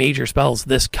use any major spells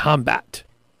this combat.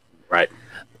 Right.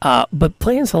 But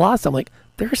playing Solasta, I'm like,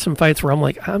 there are some fights where I'm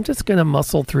like, I'm just going to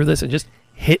muscle through this and just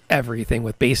hit everything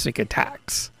with basic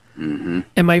attacks. And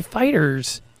my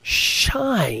fighters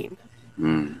shine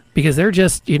because they're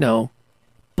just,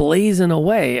 blazing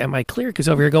away. And my cleric is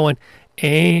over here going,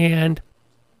 and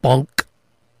bonk.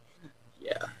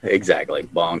 Yeah, exactly.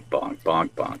 Bonk, bonk, bonk,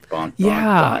 bonk, bonk.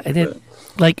 Yeah, bonk, and it,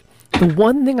 like, the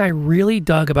one thing I really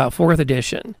dug about 4th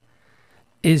edition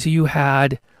is you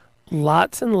had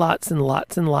lots and lots and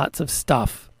lots and lots of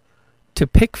stuff to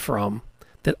pick from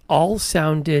that all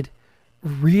sounded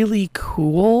really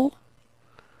cool,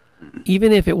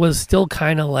 even if it was still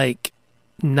kind of like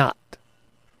not.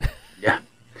 Yeah.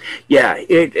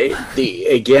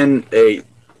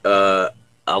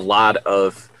 A lot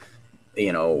of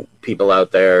people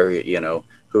out there,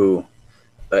 who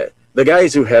the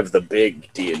guys who have the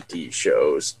big D&D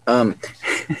shows, a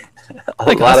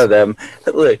lot of them,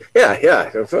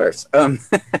 yeah, of course,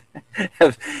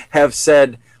 have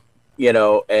said,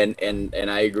 and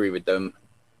I agree with them.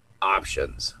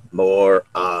 Options, more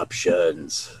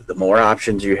options. The more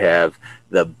options you have,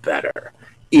 the better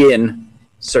in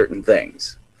certain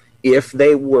things. If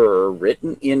they were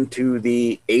written into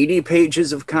the 80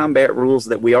 pages of combat rules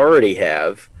that we already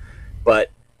have, but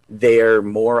they're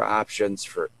more options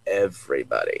for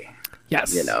everybody.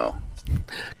 Yes.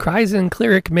 Cries in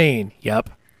cleric main.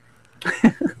 Yep.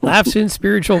 Laughs in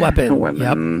spiritual weapon.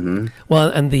 Yep. Well,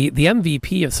 and the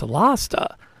MVP of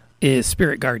Solasta is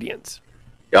Spirit Guardians.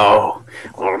 Oh,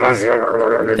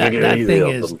 that thing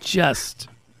is just,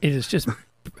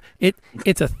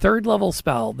 it's a 3rd level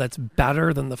spell that's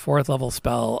better than the 4th level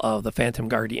spell of the Phantom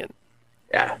Guardian.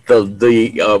 Yeah,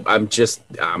 I'm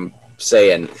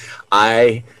saying,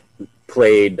 I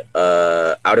played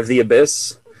Out of the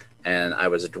Abyss, and I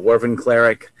was a dwarven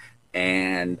cleric,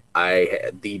 and I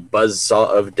had the buzzsaw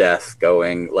of death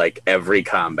going like every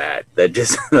combat. That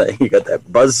just you got that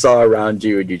buzzsaw around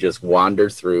you, and you just wander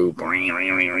through,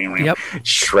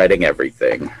 shredding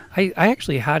everything. I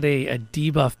actually had a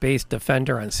debuff based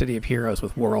defender on City of Heroes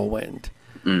with Whirlwind,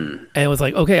 and it was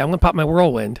like, okay, I'm gonna pop my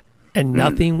Whirlwind, and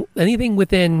anything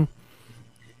within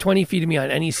 20 feet of me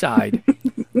on any side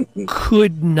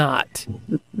could not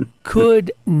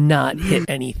hit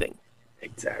anything.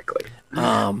 Exactly.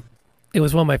 It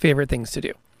was one of my favorite things to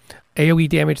do. AoE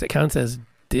damage that counts as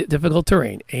difficult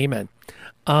terrain. Amen.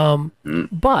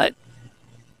 But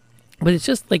it's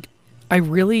just like, I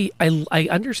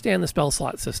understand the spell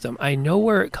slot system. I know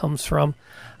where it comes from.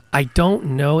 I don't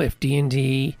know if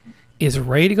D&D is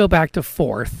ready to go back to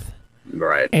 4th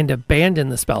Right. and abandon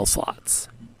the spell slots.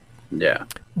 Yeah.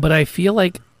 But I feel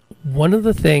like one of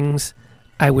the things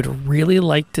I would really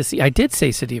like to see, I did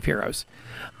say City of Heroes.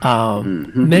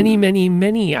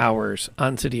 Many hours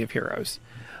on City of Heroes.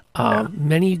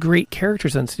 Many great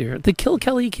characters on City of Heroes. The Kill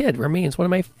Kelly Kid remains one of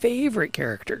my favorite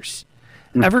characters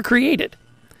ever created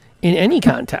in any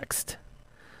context.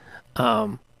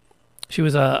 She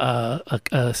was an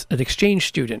exchange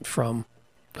student from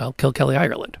Kill Kelly,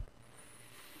 Ireland,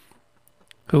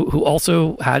 who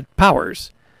also had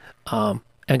powers, and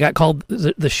got called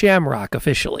the Shamrock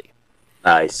officially.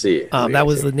 I see. That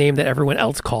was the name that everyone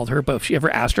else called her, but if she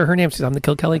ever asked her name, she said, "I'm the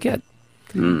Kill Kelly Kid."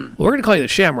 Well, we're going to call you the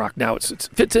Shamrock now. It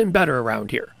fits in better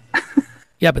around here.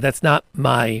 Yeah, but that's not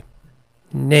my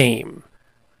name.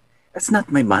 That's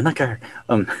not my moniker.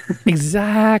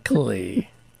 Exactly.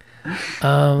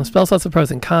 Spell slots of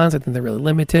pros and cons. I think they're really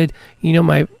limited. It's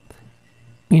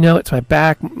my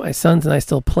back. My sons and I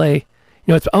still play.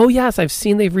 Oh yes, I've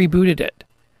seen they've rebooted it.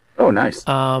 Oh, nice.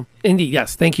 Indeed,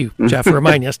 yes. Thank you, Jeff, for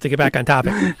reminding us to get back on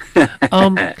topic.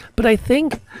 But I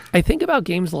think about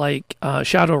games like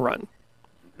Shadowrun.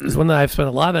 Is one that I've spent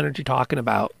a lot of energy talking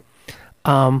about.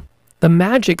 The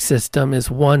magic system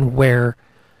is one where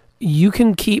you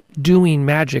can keep doing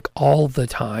magic all the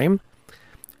time,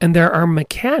 and there are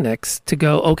mechanics to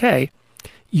go, okay,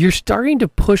 you're starting to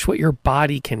push what your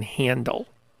body can handle.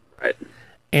 Right.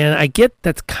 And I get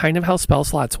that's kind of how spell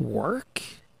slots work,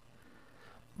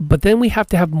 but then we have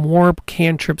to have more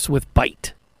cantrips with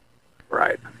bite.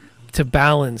 Right. To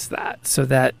balance that, so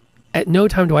that at no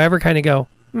time do I ever kind of go,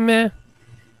 meh.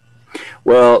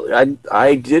 Well,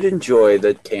 I did enjoy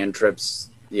the cantrips.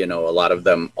 A lot of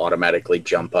them automatically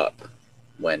jump up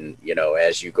when,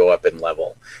 as you go up in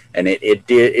level. And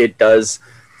it does,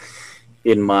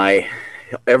 in my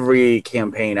every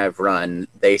campaign I've run,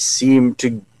 they seem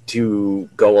to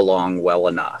go along well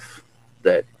enough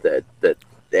that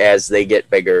as they get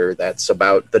bigger, that's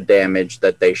about the damage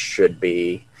that they should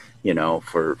be,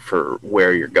 for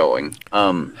where you're going.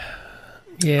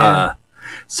 Yeah.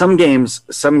 Some games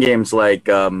like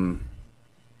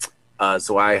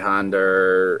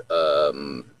Zweihander,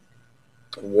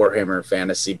 Warhammer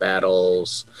Fantasy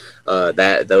Battles,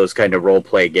 those kind of role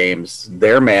play games,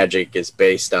 their magic is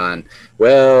based on,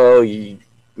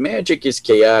 magic is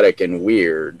chaotic and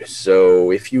weird,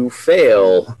 so if you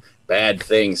fail, bad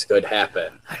things could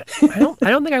happen. I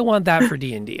don't think I want that for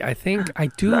D&D. I think I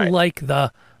do like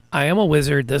I am a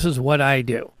wizard, this is what I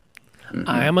do.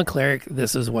 I am a cleric,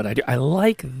 this is what I do. I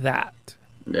like that.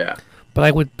 Yeah.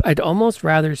 But I'd almost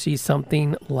rather see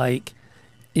something like,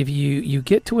 if you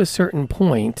get to a certain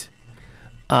point,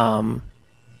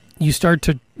 you start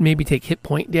to maybe take hit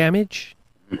point damage,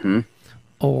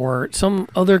 or some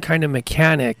other kind of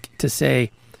mechanic to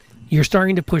say you're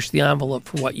starting to push the envelope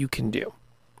for what you can do.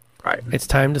 Right. It's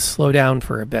time to slow down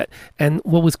for a bit. And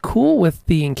what was cool with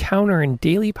the encounter and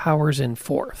daily powers in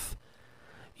 4th,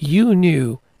 you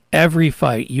knew every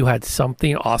fight you had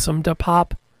something awesome to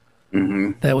pop.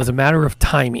 That was a matter of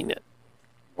timing it.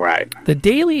 Right. The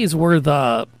dailies were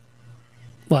the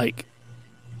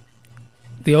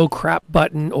oh crap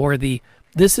button, or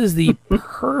this is the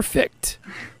perfect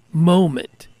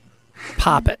moment.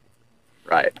 Pop it.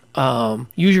 Right.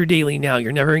 Use your daily now.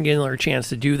 You're never going to get another chance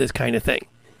to do this kind of thing.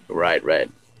 Right.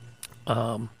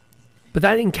 But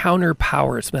that encounter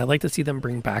power is something I'd like to see them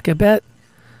bring back a bit.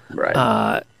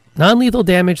 Right. Non-lethal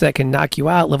damage that can knock you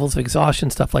out, levels of exhaustion,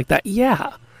 stuff like that.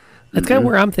 Yeah. That's kind of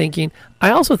where I'm thinking.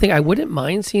 I also think I wouldn't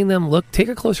mind seeing them take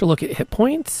a closer look at hit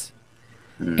points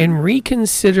and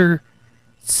reconsider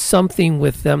something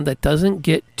with them that doesn't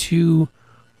get too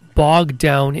bogged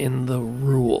down in the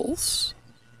rules.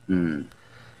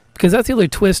 Because that's the other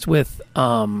twist with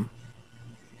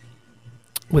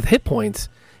hit points.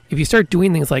 If you start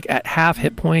doing things like at half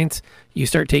hit points, you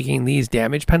start taking these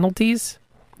damage penalties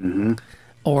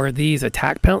or these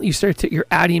attack penalties. You're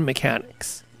adding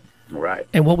mechanics. Right.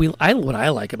 And what I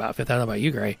like about 5th, I don't know about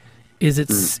you, Gray, is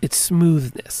its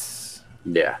smoothness.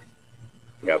 Yeah.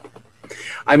 Yep.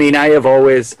 I mean, I have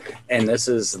always, and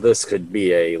this could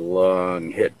be a long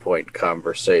hit point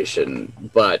conversation,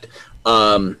 but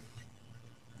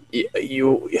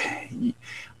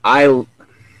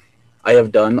I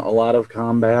have done a lot of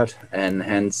combat, and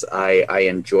hence I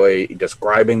enjoy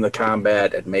describing the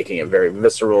combat and making it very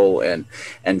visceral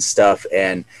and stuff.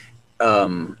 And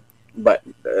but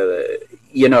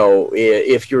you know,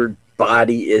 if your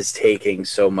body is taking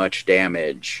so much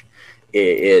damage,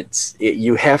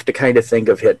 you have to kind of think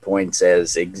of hit points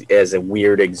as a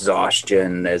weird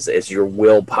exhaustion, as your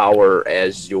willpower,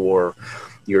 as your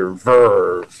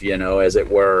verve, you know, as it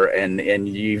were, and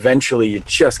you eventually you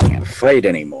just can't fight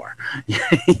anymore.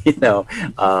 You know,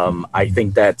 I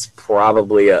think that's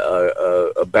probably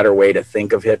a better way to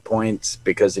think of hit points,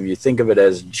 because if you think of it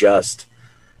as just,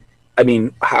 I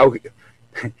mean, how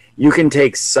you can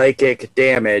take psychic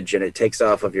damage and it takes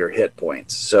off of your hit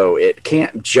points, so it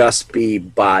can't just be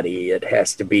body; it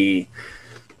has to be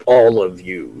all of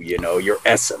you, you know, your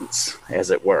essence, as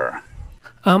it were.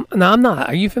 No, I'm not.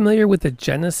 Are you familiar with the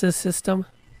Genesis system?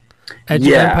 Edge of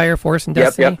Yeah. Empire, Force, and Yep,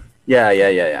 Destiny? yep.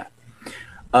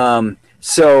 Yeah.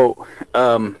 So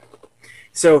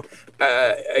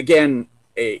again,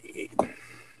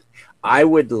 I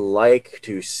would like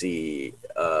to see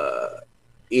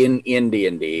in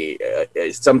D&D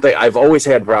something I've always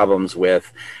had problems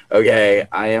with. Okay,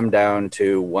 I am down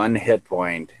to 1 hit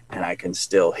point, and I can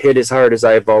still hit as hard as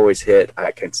I've always hit.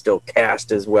 I can still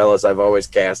cast as well as I've always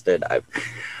casted.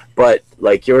 But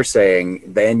like you're saying,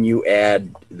 then you're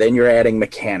adding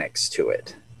mechanics to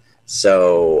it.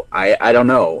 So I don't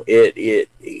know. It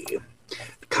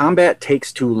combat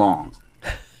takes too long.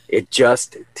 It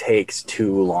just takes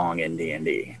too long in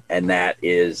D&D, and that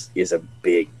is a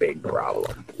big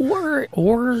problem. Or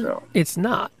So. it's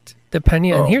not,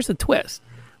 depending. And Oh. here's the twist: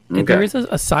 Okay. there is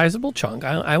a sizable chunk.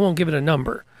 I won't give it a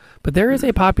number, but there is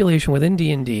a population within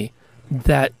D&D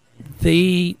that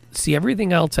they see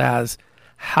everything else as,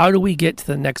 how do we get to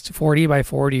the next 40 by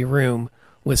 40 room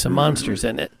with some monsters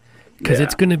in it? Because Yeah.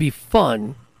 it's going to be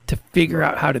fun to figure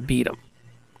out how to beat them.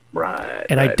 Right.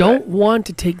 And I don't want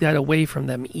to take that away from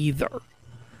them either,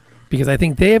 because I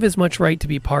think they have as much right to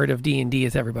be part of D&D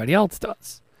as everybody else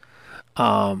does.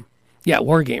 Yeah,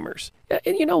 wargamers.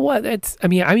 And you know what?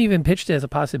 I'm even pitched it as a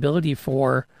possibility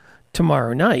for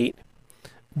tomorrow night,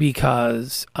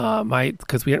 because we're not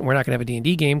going to have a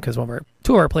D&D game because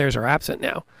two of our players are absent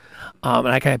now. And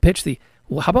I kind of pitched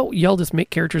well, how about y'all just make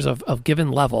characters of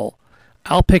given level?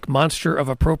 I'll pick monster of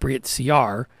appropriate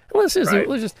CR. Let's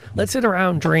sit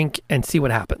around, drink, and see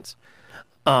what happens.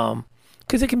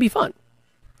 Because it can be fun,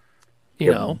 you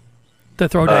know, to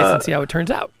throw dice and see how it turns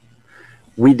out.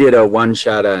 We did a one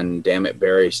shot on Dammit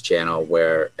Barry's channel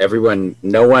where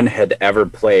no one had ever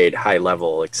played high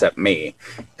level except me,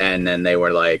 and then they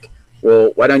were like,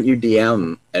 "Well, why don't you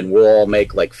DM and we'll all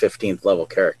make like 15th level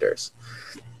characters?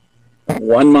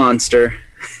 One monster,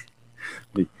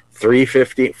 4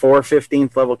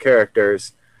 15th level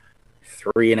characters."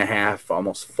 3.5,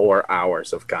 almost 4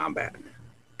 hours of combat,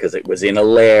 because it was in a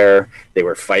lair. They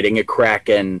were fighting a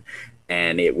kraken,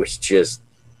 and it was just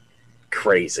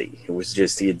crazy. It was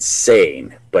just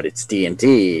insane. But it's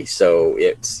D&D, so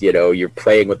it's, you know, you're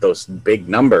playing with those big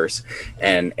numbers,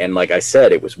 and like I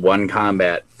said, it was one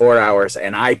combat, 4 hours,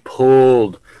 and I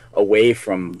pulled away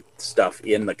from stuff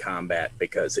in the combat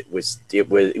because it was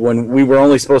when we were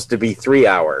only supposed to be 3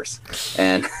 hours,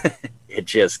 and it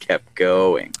just kept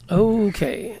going.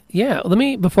 Okay. Yeah.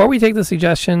 Before we take the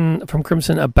suggestion from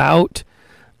Crimson about,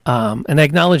 and I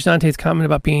acknowledge Dante's comment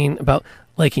about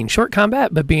liking short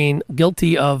combat, but being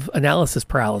guilty of analysis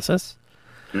paralysis.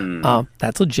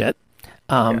 That's legit.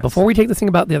 Yes. Before we take this thing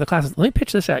about the other classes, let me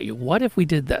pitch this at you. What if we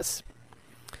did this?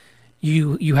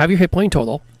 You have your hit point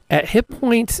total. At hit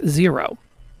points 0,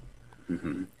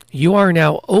 you are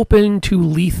now open to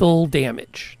lethal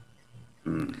damage.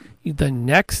 The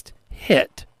next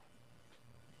hit,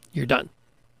 you're done.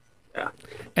 Yeah.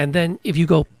 And then if you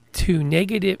go to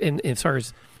negative, and as far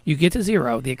as you get to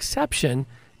 0, the exception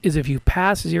is if you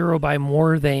pass 0 by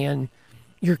more than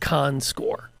your con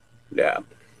score, Yeah.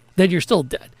 then you're still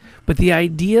dead. But the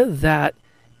idea that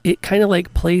it kind of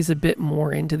like plays a bit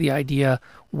more into the idea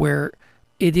where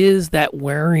it is that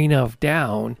wearing of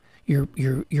down,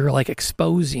 you're like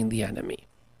exposing the enemy.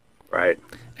 Right.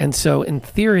 And so in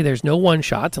theory, there's no one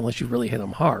shots unless you really hit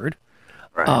them hard.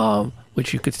 Right.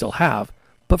 Which you could still have.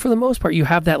 But for the most part, you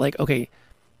have that like, okay,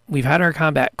 we've had our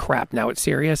combat crap. Now it's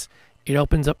serious. It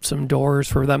opens up some doors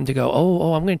for them to go,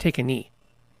 oh, I'm going to take a knee.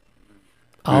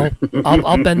 I'll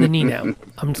bend the knee now.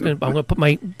 I'm going to put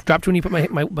my drop to a knee, put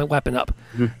my weapon up,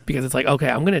 because it's like, okay,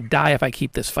 I'm going to die if I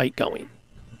keep this fight going.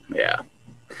 Yeah.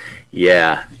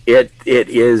 Yeah. It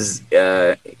is,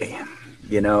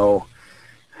 you know,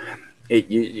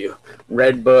 you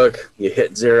read book, you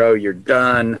hit 0, you're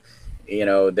done.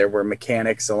 there were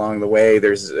mechanics along the way.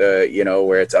 There's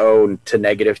where it's to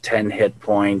negative 10 hit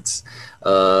points.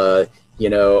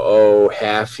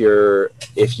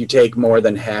 If you take more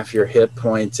than half your hit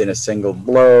points in a single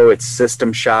blow, it's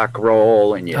system shock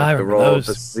roll, and you have to roll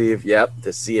to see if you're,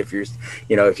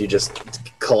 if you just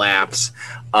collapse.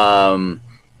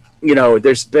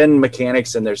 There's been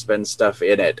mechanics and there's been stuff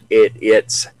in it.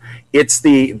 It's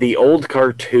the old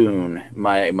cartoon,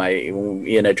 my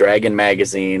in a Dragon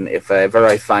magazine. If ever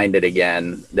I find it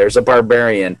again, there's a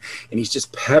barbarian and he's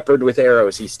just peppered with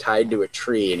arrows. He's tied to a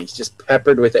tree and he's just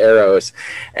peppered with arrows.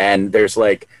 And there's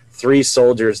like 3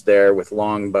 soldiers there with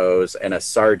longbows and a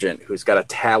sergeant who's got a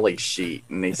tally sheet.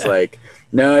 And he's like,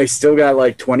 no, he's still got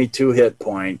like 22 hit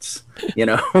points, and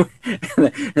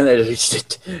then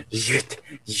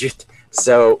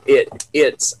so it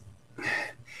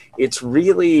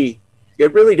really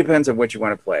depends on what you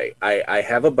want to play. I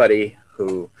have a buddy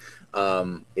who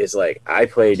is like, I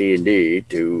play D&D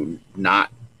to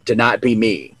not be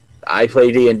me. I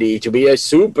play D&D to be a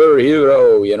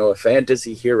superhero, a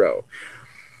fantasy hero.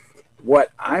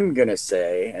 What I'm gonna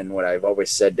say, and what I've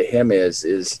always said to him is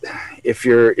if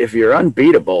you're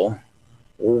unbeatable,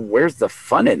 well, where's the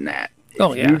fun in that?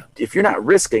 If you're not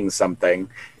risking something,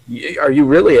 are you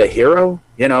really a hero?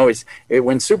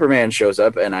 When Superman shows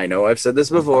up, and I know I've said this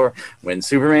before, when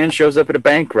Superman shows up at a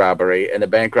bank robbery and the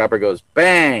bank robber goes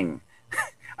bang,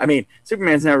 I mean,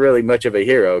 Superman's not really much of a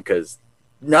hero because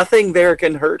nothing there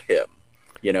can hurt him.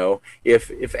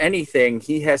 If anything,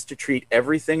 he has to treat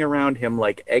everything around him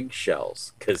like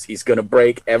eggshells because he's going to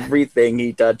break everything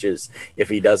he touches if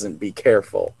he doesn't be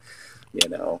careful.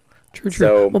 True.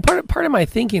 So, well, part of my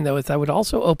thinking though is I would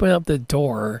also open up the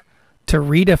door to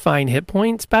redefine hit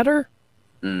points better,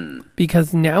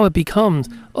 because now it becomes,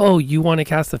 you want to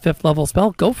cast a 5th level spell,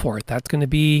 go for it. That's going to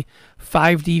be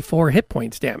 5d4 hit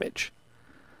points damage.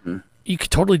 You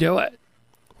could totally do it.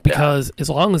 Because as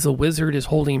long as the wizard is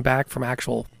holding back from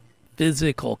actual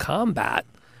physical combat,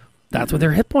 that's what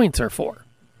their hit points are for.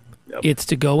 Yep. It's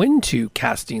to go into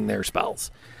casting their spells.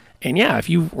 And if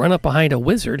you run up behind a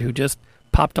wizard who just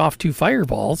popped off 2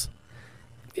 fireballs,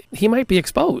 he might be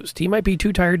exposed. He might be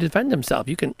too tired to defend himself.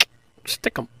 You can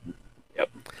stick him. Yep.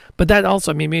 But that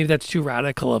also, maybe that's too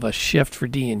radical of a shift for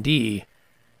D&D.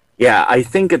 Yeah, I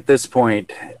think at this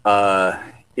point,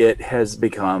 it has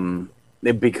become,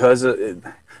 because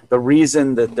the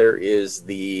reason that there is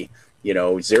the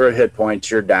 0 hit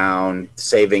points, you're down,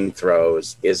 saving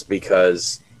throws, is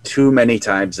because too many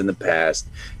times in the past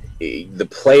the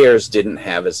players didn't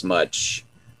have as much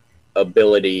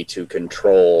ability to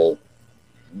control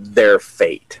their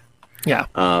fate.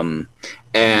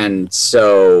 And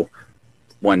so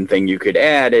one thing you could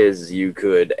add is you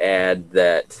could add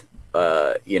that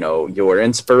your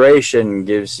inspiration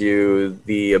gives you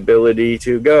the ability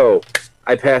to go,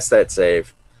 I passed that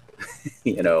save.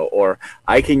 Or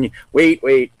I can wait.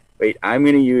 I'm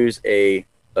going to use a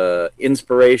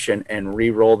inspiration and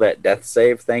re-roll that death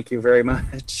save. Thank you very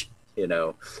much.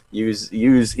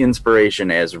 Use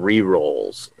inspiration as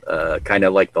re-rolls, kind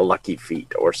of like the lucky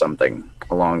feat or something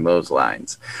along those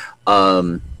lines.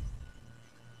 So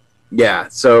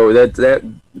that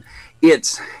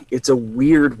it's a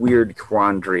weird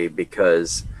quandary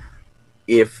because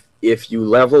if you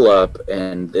level up,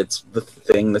 and it's the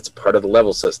thing that's part of the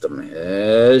level system,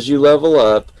 as you level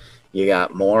up, you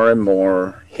got more and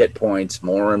more hit points,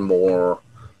 more and more of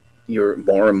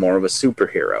a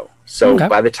superhero. So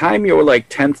by the time you're like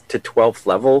 10th to 12th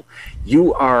level,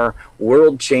 you are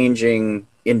world-changing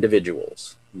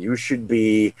individuals. You should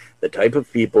be the type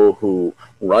of people who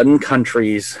run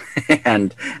countries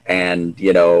and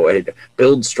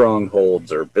build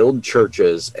strongholds or build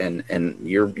churches, and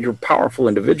you're powerful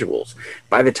individuals.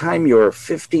 By the time you're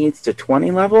 15th to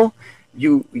 20 level,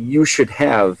 you should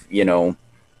have the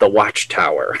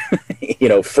watchtower,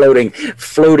 floating,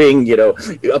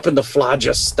 up in the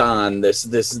phlogiston. This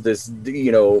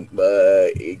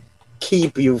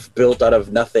keep you've built out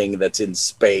of nothing that's in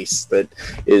space that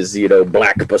is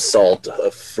black basalt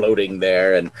floating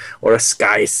there, or a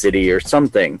sky city or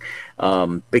something,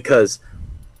 because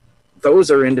those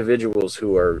are individuals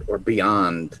who are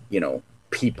beyond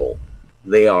people.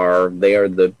 They are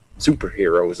the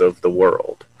superheroes of the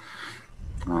world.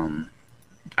 I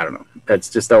don't know. That's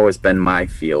just always been my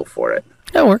feel for it.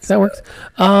 That works.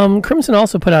 Crimson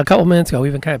also put out a couple minutes ago.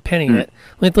 We've been kind of penning it.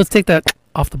 Let's take that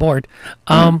off the board.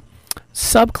 More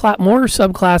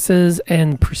subclasses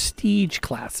and prestige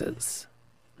classes.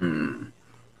 I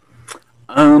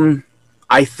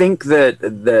think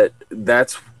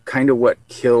that's kind of what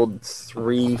killed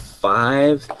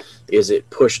 3.5. Is it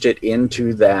pushed it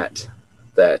into that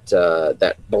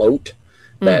bloat,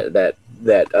 that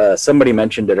that somebody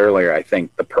mentioned it earlier. I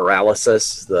think the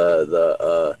paralysis,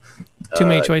 Too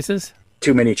many choices.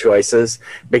 too many choices,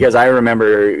 because I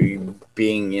remember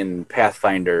being in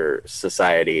Pathfinder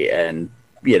Society, and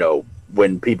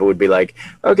when people would be like,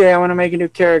 okay, I want to make a new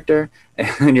character,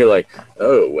 and you're like,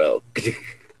 oh well.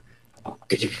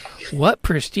 What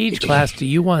prestige class do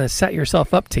you want to set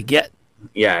yourself up to get?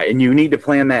 Yeah, and you need to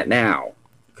plan that now,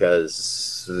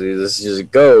 because this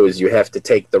just goes. You have to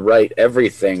take the right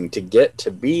everything to get to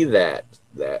be that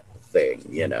thing,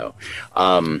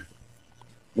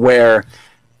 where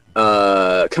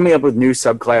coming up with new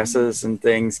subclasses and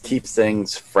things keeps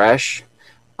things fresh.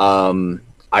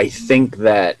 I think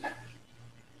that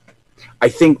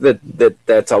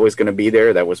that's always going to be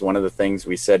there. That was one of the things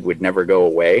we said would never go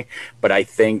away. But I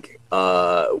think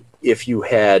if you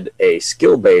had a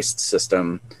skill-based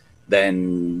system,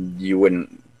 then you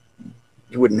wouldn't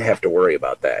have to worry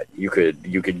about that. You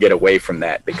could get away from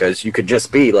that, because you could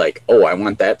just be like, oh, I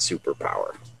want that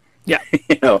superpower. Yeah.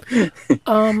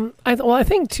 I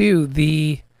think too,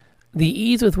 the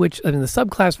ease with which, the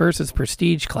subclass versus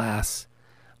prestige class,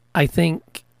 I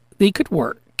think they could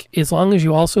work as long as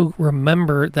you also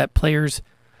remember that players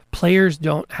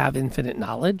don't have infinite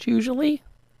knowledge usually.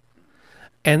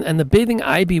 And the big thing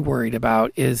I'd be worried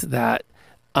about is that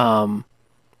a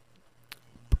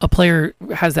player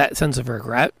has that sense of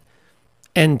regret,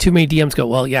 and too many DMs go,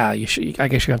 well, yeah, I guess you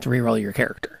have to reroll your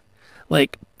character.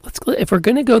 Like, if we're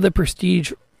going to go the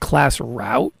prestige class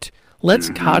route, let's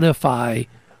codify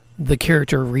the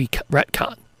character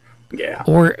retcon. Yeah.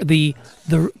 Or instead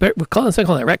of calling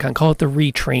that retcon, call it the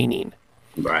retraining.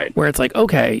 Right. Where it's like,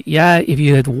 okay, yeah, if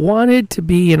you had wanted to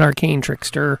be an arcane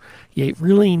trickster, you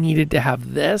really needed to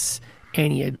have this,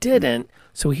 and you didn't.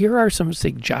 So here are some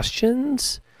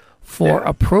suggestions for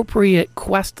appropriate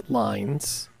quest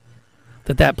lines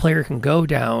that player can go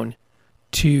down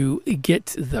to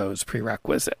get those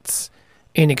prerequisites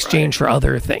in exchange for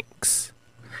other things.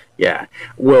 Yeah,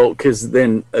 well, because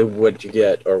then what you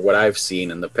get, or what I've seen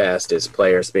in the past, is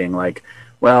players being like,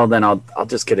 well, then I'll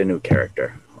just get a new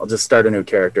character. I'll just start a new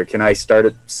character. Can I start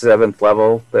at 7th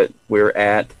level that we're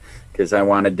at? Because I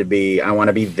want to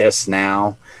be this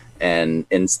now. And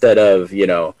instead of,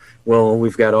 well,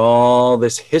 we've got all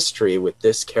this history with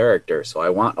this character, so I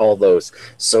want all those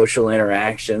social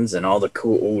interactions and all the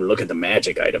cool, ooh, look at the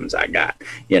magic items I got,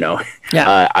 Yeah.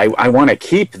 I want to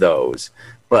keep those,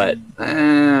 but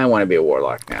I want to be a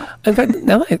warlock now. In fact,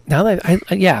 now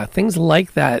that things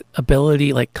like that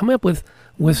ability, like coming up with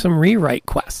some rewrite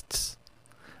quests,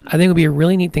 I think would be a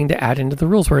really neat thing to add into the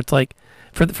rules, where it's like,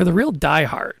 for the real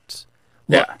diehards,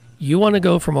 look, you want to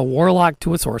go from a warlock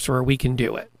to a sorcerer, we can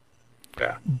do it.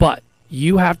 Yeah. But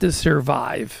you have to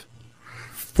survive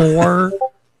 4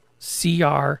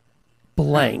 CR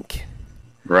blank.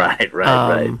 Right.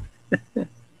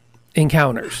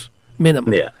 Encounters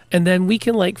minimum. Yeah. And then we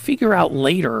can figure out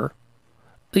later.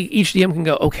 Each DM can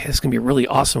go, okay, this is gonna be a really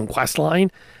awesome quest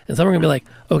line, and some are gonna be like,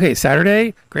 okay,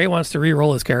 Saturday, Gray wants to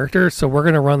re-roll his character, so we're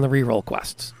gonna run the re-roll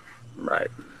quests. Right.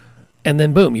 And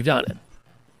then boom, you've done it.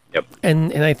 Yep.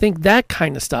 And I think that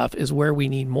kind of stuff is where we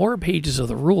need more pages of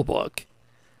the rule book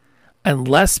and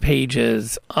less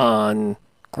pages on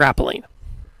grappling.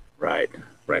 Right.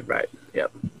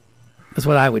 Yep. That's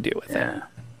what I would do with it. Yeah.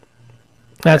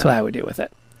 That's what I would do with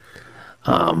it.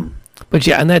 But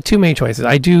yeah, and that too many choices.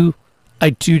 I do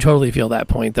totally feel that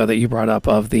point though that you brought up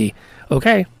of the,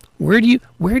 okay, where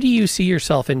do you see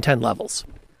yourself in 10 levels?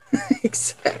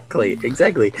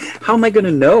 Exactly. How am I going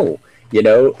to know?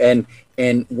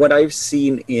 And what I've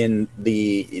seen in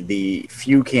the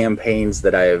few campaigns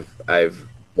that I've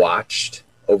watched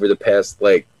over the past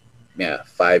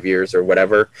 5 years or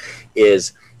whatever,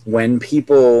 is when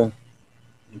people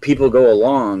go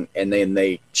along and then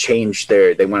they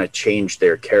want to change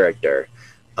their character,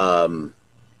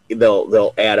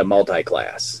 they'll add a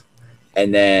multi-class,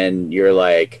 and then you're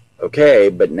like, okay,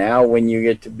 but now when you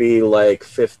get to be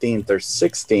 15th or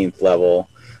 16th level,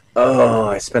 oh,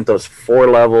 I spent those 4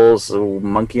 levels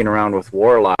monkeying around with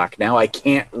warlock. Now I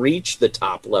can't reach the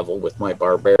top level with my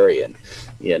barbarian,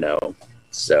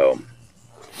 so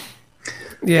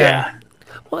yeah.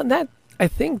 Well, and I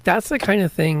think that's the kind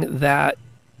of thing that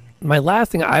my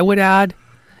last thing I would add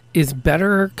is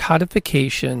better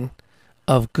codification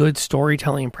of good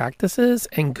storytelling practices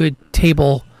and good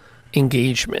table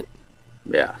engagement.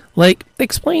 Yeah.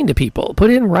 Explain to people, put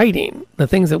in writing the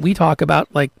things that we talk about,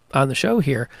 on the show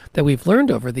here, that we've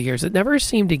learned over the years that never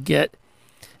seem to get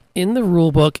in the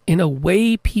rule book in a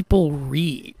way people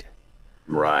read.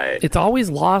 Right. It's always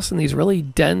lost in these really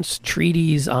dense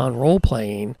treatises on role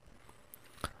playing,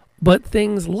 But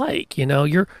things like,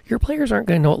 your players aren't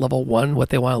going to know at level 1 what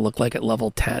they want to look like at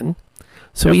level 10.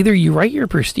 So Yep. either you write your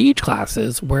prestige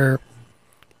classes where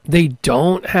they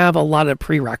don't have a lot of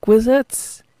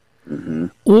prerequisites,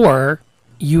 or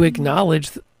you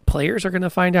acknowledge players are going to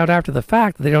find out after the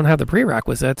fact that they don't have the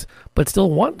prerequisites but still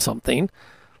want something.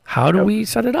 How do Yep. we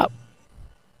set it up?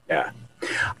 Yeah.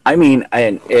 I mean,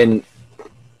 and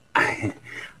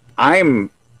I'm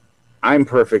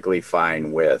perfectly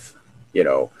fine with,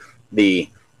 the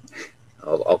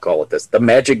I'll call it this, the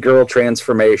magic girl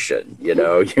transformation.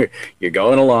 You're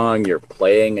going along, you're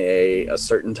playing a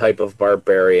certain type of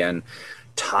barbarian.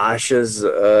 Tasha's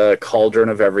Cauldron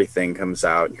of Everything comes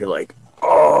out, and you're like,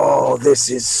 oh, this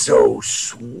is so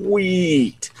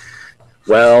sweet.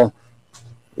 Well,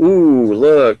 ooh,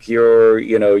 look,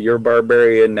 your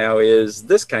barbarian now is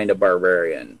this kind of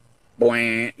barbarian.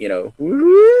 Boing,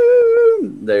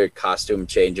 woo, their costume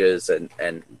changes, and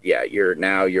yeah, you're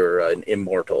an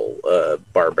immortal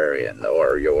barbarian,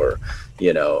 or you're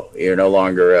no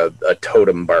longer a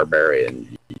totem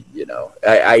barbarian.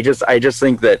 I just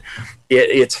think that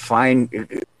it's fine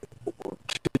to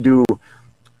do,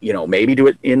 maybe do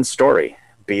it in story.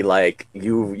 Be like,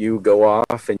 you go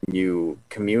off and you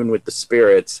commune with the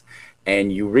spirits,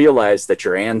 and you realize that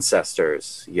your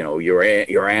ancestors, your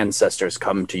ancestors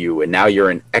come to you, and now you're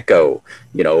an echo,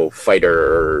 fighter,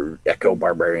 or echo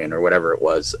barbarian, or whatever it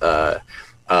was.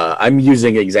 I'm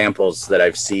using examples that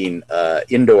I've seen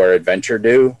Indoor Adventure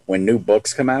do when new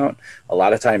books come out. A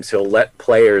lot of times he'll let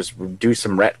players do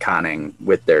some retconning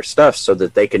with their stuff so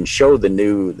that they can show the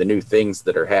new things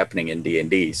that are happening in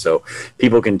D&D, so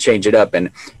people can change it up. And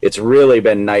it's really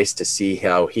been nice to see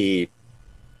how he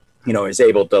is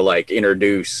able to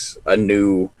introduce a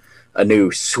new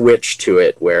switch to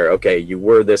it, where, okay, you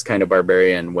were this kind of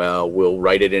barbarian. Well, we'll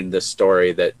write it in this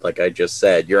story that, like I just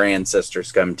said, your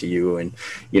ancestors come to you, and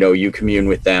you commune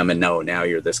with them, and now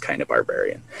you're this kind of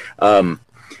barbarian.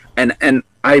 And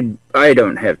I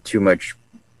don't have too much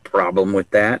problem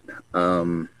with that.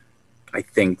 I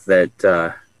think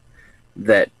that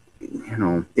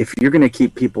if you're going to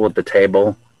keep people at the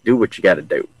table, do what you got to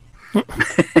do.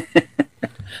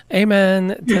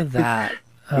 Amen to that.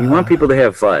 You want people to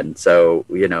have fun, so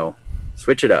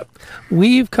switch it up.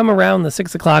 We've come around the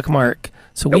 6 o'clock mark,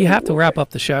 so we have to wrap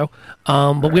up the show.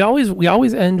 But we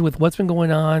always end with what's been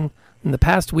going on in the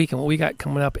past week and what we got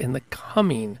coming up in the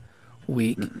coming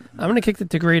week. I'm going to kick it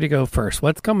to Gray to go first.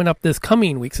 What's coming up this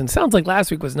coming week? Since it sounds like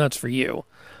last week was nuts for you.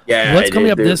 Yeah. What's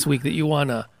coming up this week that you're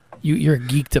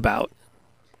geeked about?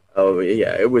 Oh,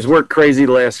 yeah. It was work crazy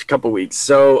the last couple weeks.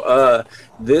 So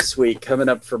this week, coming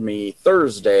up for me,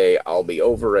 Thursday, I'll be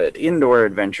over at Indoor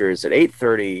Adventures at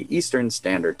 8:30 Eastern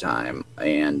Standard Time.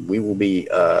 And we will be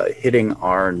hitting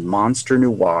our Monster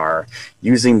Noir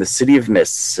using the City of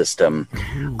Mist system.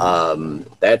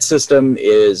 That system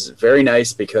is very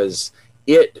nice because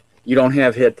you don't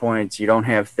have hit points, you don't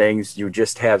have things, you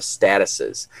just have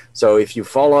statuses. So if you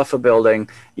fall off a building,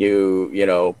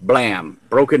 blam,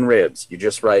 broken ribs, you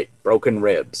just write broken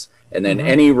ribs. And then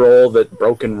any roll that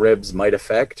broken ribs might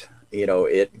affect,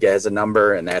 it has a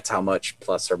number, and that's how much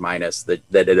plus or minus that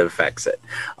it affects it.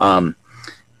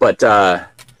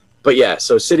 But yeah,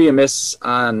 so City of Mists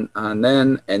on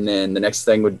then, and then the next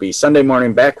thing would be Sunday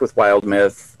morning back with Wilder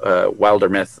Myth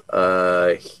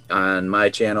on my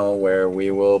channel, where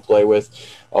we will play with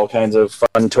all kinds of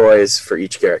fun toys for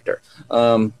each character.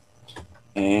 And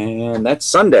that's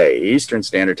Sunday Eastern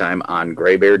Standard Time on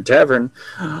Graybeard Tavern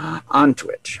on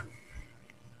Twitch.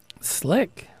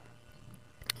 Slick.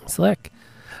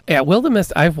 Yeah, Will the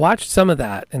Mist, I've watched some of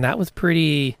that, and that was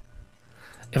pretty.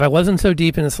 If I wasn't so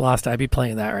deep into Solasta, I'd be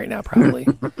playing that right now, probably.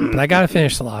 But I got to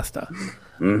finish Solasta.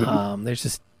 I'm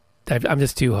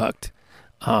just too hooked.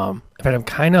 In fact, I'm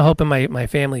kind of hoping my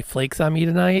family flakes on me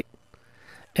tonight,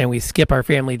 and we skip our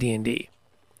family D&D,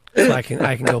 so I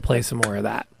can go play some more of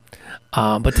that.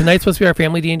 But tonight's supposed to be our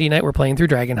family D&D night. We're playing through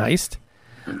Dragon Heist.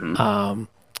 And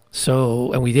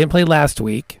we didn't play last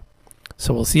week,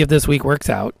 so we'll see if this week works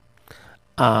out.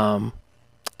 And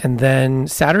then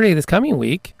Saturday this coming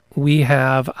week, we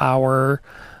have our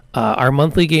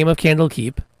monthly game of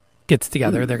Candlekeep gets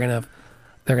together. They're gonna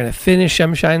finish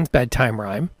Shemshine's bedtime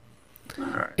rhyme,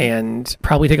 and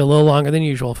probably take a little longer than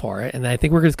usual for it. And I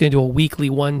think we're just gonna do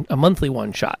a monthly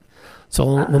one shot. So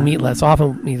we'll meet less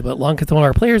often, meet a bit long, because one of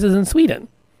our players is in Sweden.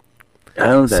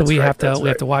 Oh, that's so we right, have to that's we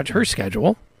have right. to watch her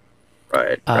schedule.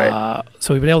 Right.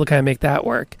 So we've been able to kind of make that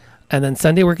work. And then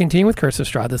Sunday we're continuing with Curse of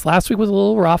Strahd. This last week was a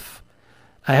little rough.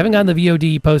 I haven't gotten the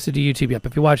VOD posted to YouTube yet,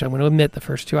 but if you watch, I'm going to admit the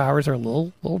first 2 hours are a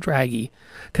little draggy,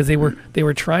 because they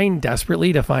were trying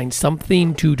desperately to find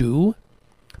something to do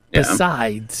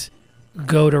besides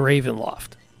go to Ravenloft.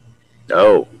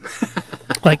 Oh.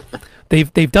 Like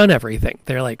they've done everything.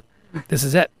 They're like, this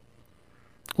is it.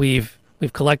 We've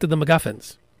collected the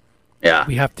MacGuffins. Yeah.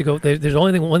 We have to go. There's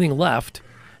only one thing left,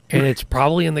 and it's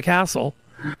probably in the castle.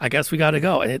 I guess we got to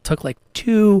go. And it took like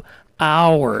 2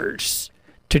 hours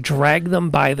to drag them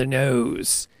by the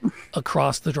nose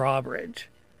across the drawbridge.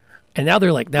 And now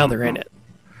they're like, now they're in it.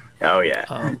 Oh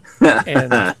yeah.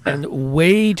 And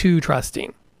way too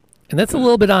trusting. And that's a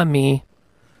little bit on me.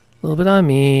 A little bit on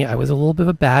me. I was a little bit of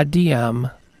a bad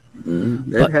DM.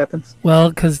 That happens. Well,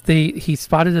 because he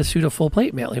spotted a suit of full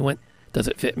plate mail. He went, does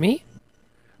it fit me?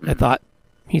 I thought,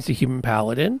 he's a human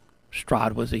paladin.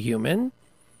 Strahd was a human.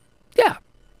 Yeah,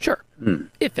 sure.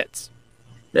 It fits.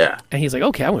 Yeah. And he's like,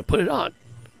 okay, I'm going to put it on.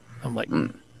 I'm like,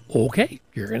 okay,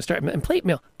 you're going to start. And plate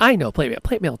mail, I know plate mail.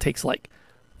 Plate mail takes like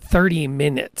 30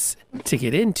 minutes to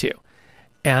get into.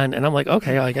 And I'm like,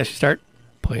 okay, I guess you start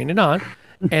putting it on.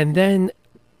 And then,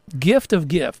 gift of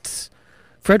gifts,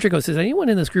 Frederick goes, does anyone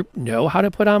in this group know how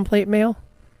to put on plate mail?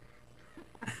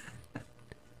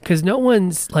 Because no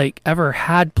one's like ever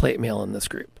had plate mail in this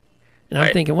group. And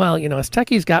I'm thinking, well,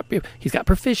 Azteki's he's got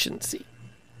proficiency.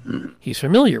 He's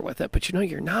familiar with it, but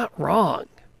you're not wrong.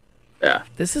 Yeah.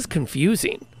 This is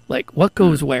confusing. Like, what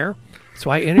goes where?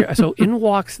 So in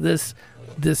walks this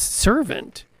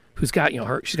servant who's got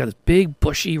she's got this big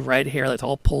bushy red hair that's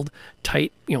all pulled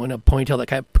tight, in a ponytail that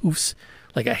kind of poofs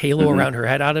like a halo around her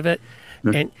head out of it.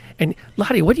 And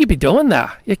Lottie, what do you be doing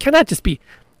there? You cannot just be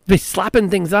slapping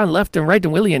things on left and right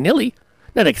and willy and nilly.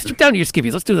 No, like, strip down to your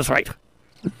skivvies. Let's do this right.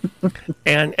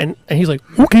 and he's like,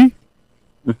 okay.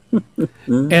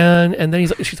 and then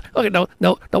she's like, okay, no,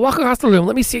 walk across the room.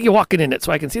 Let me see you walking in it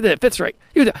so I can see that it fits right.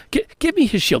 Give me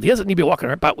his shield. He doesn't need to be walking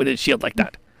about with his shield like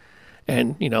that.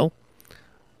 And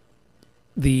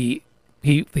the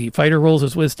fighter rolls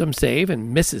his wisdom save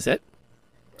and misses it.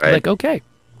 Right. Like, okay,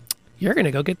 you're gonna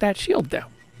go get that shield now,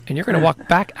 and you're gonna walk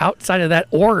back outside of that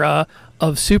aura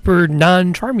of super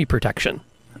non-charmy protection.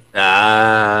 Then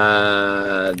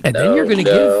you're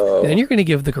gonna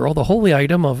give the girl the holy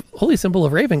symbol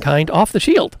of Ravenkind off the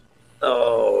shield.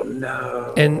 Oh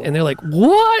no! And they're like,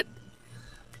 what?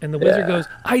 And the wizard goes,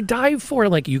 I dive for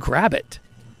it. Like, you grab it,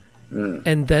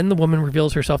 and then the woman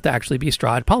reveals herself to actually be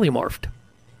Strahd polymorphed.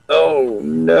 Oh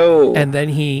no! And then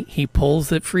he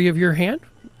pulls it free of your hand.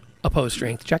 Opposed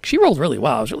strength check. She rolled really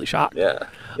well. I was really shocked. Yeah.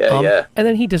 And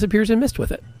then he disappears in mist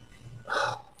with it.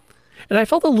 And I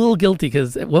felt a little guilty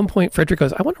because at one point Frederick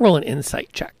goes, I want to roll an insight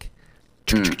check.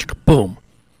 Boom. Well,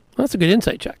 that's a good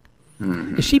insight check.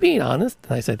 Is she being honest?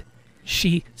 And I said,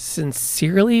 she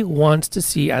sincerely wants to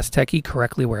see Azteki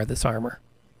correctly wear this armor.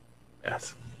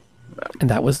 Yes. And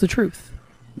that was the truth.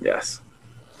 Yes.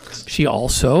 She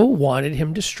also wanted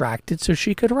him distracted so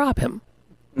she could rob him.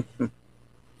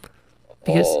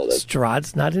 Because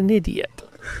Strahd's not an idiot.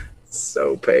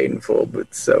 So painful,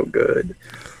 but so good.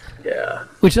 Yeah.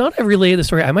 Which, now that I've relayed the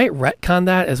story, I might retcon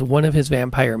that as one of his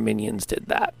vampire minions did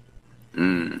that.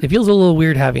 It feels a little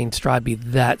weird having Strahd be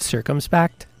that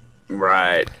circumspect.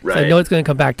 Right. So I know it's going to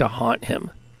come back to haunt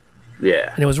him.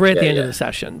 Yeah. And it was right at the end of the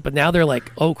session. But now they're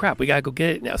like, oh, crap, we got to go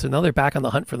get it now. So now they're back on the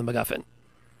hunt for the MacGuffin.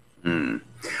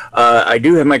 I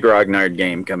do have my Grognard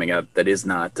game coming up that is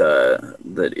not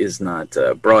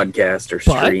broadcast or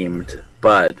streamed,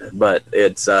 but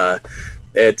it's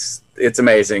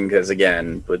amazing because,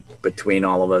 again, between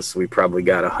all of us, we probably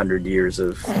got 100 years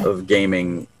of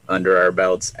gaming under our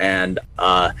belts. And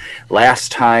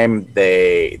last time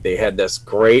they had this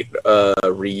great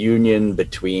reunion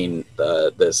between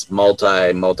this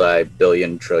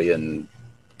multi-billion trillion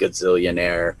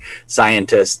gazillionaire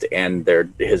scientist and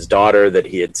his daughter that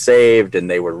he had saved, and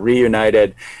they were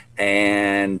reunited,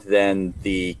 and then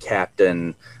the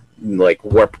captain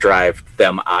warp drive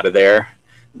them out of there,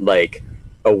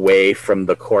 away from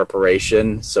the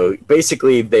corporation. So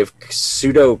basically they've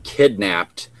pseudo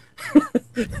kidnapped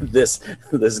this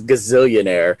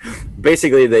gazillionaire.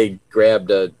 Basically they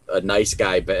grabbed a nice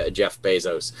guy, Jeff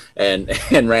Bezos, and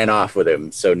ran off with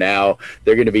him. So now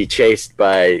they're going to be chased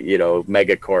by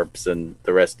megacorps and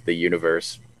the rest of the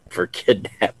universe for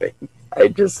kidnapping.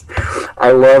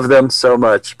 I love them so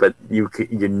much, but you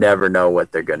never know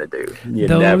what they're going to do. You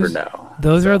never know.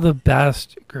 Those are the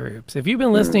best groups. If you've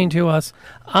been listening to us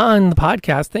on the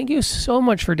podcast, thank you so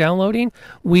much for downloading.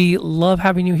 We love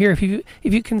having you here. If you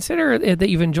consider that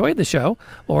you've enjoyed the show,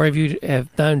 or if you have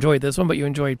not enjoyed this one, but you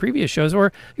enjoyed previous shows,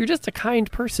 or you're just a kind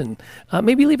person,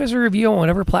 maybe leave us a review on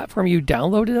whatever platform you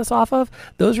downloaded us off of.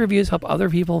 Those reviews help other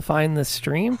people find this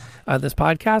stream, this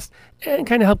podcast, and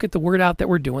kind of help get the word out that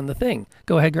we're doing the thing.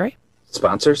 Go ahead, Gray.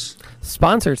 Sponsors,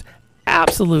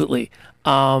 absolutely.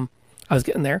 I was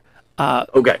getting there.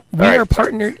 Okay. We are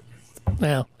partnered.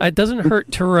 Well, it doesn't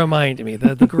hurt to remind me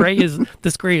that the gray is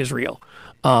this gray is real.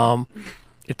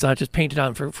 It's not just painted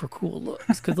on for cool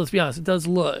looks. Because let's be honest, it does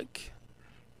look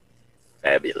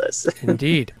fabulous.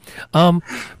 Indeed.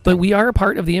 But we are a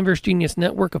part of the Inverse Genius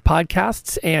network of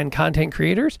podcasts and content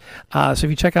creators. So if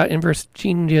you check out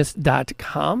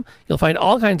inversegenius.com, you'll find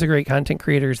all kinds of great content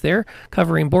creators there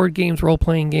covering board games,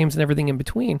 role-playing games, and everything in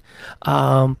between.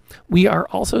 We are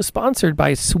also sponsored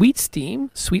by SweetSteam,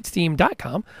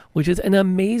 sweetsteam.com, which is an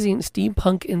amazing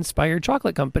steampunk-inspired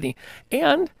chocolate company.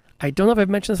 And I don't know if I've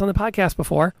mentioned this on the podcast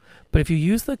before, but if you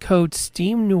use the code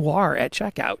STEAMNOIR at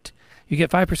checkout, you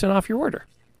get 5% off your order.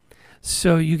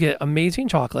 So you get amazing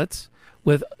chocolates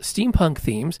with steampunk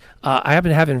themes. I happen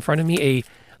to have in front of me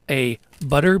a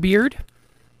Butterbeard,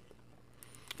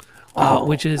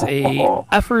 which is a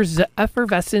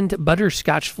effervescent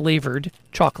butterscotch flavored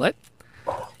chocolate.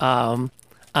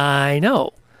 I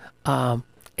know.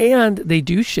 And they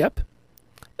do ship,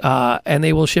 and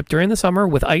they will ship during the summer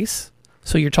with ice,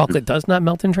 so your chocolate does not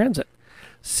melt in transit.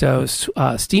 So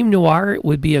Steam Noir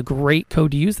would be a great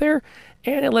code to use there,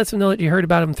 and it lets them know that you heard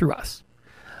about them through us.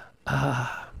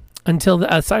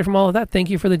 Aside from all of that, thank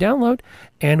you for the download,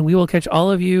 and we will catch all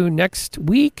of you next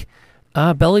week,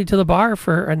 belly to the bar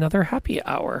for another happy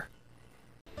hour.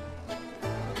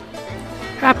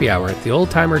 Happy Hour at the Old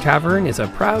Timer Tavern is a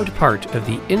proud part of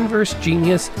the Inverse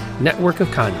Genius network of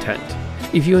content.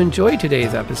 If you enjoyed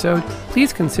today's episode,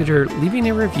 please consider leaving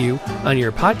a review on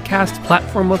your podcast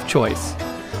platform of choice.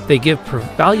 They give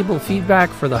valuable feedback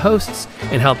for the hosts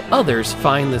and help others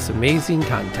find this amazing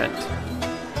content.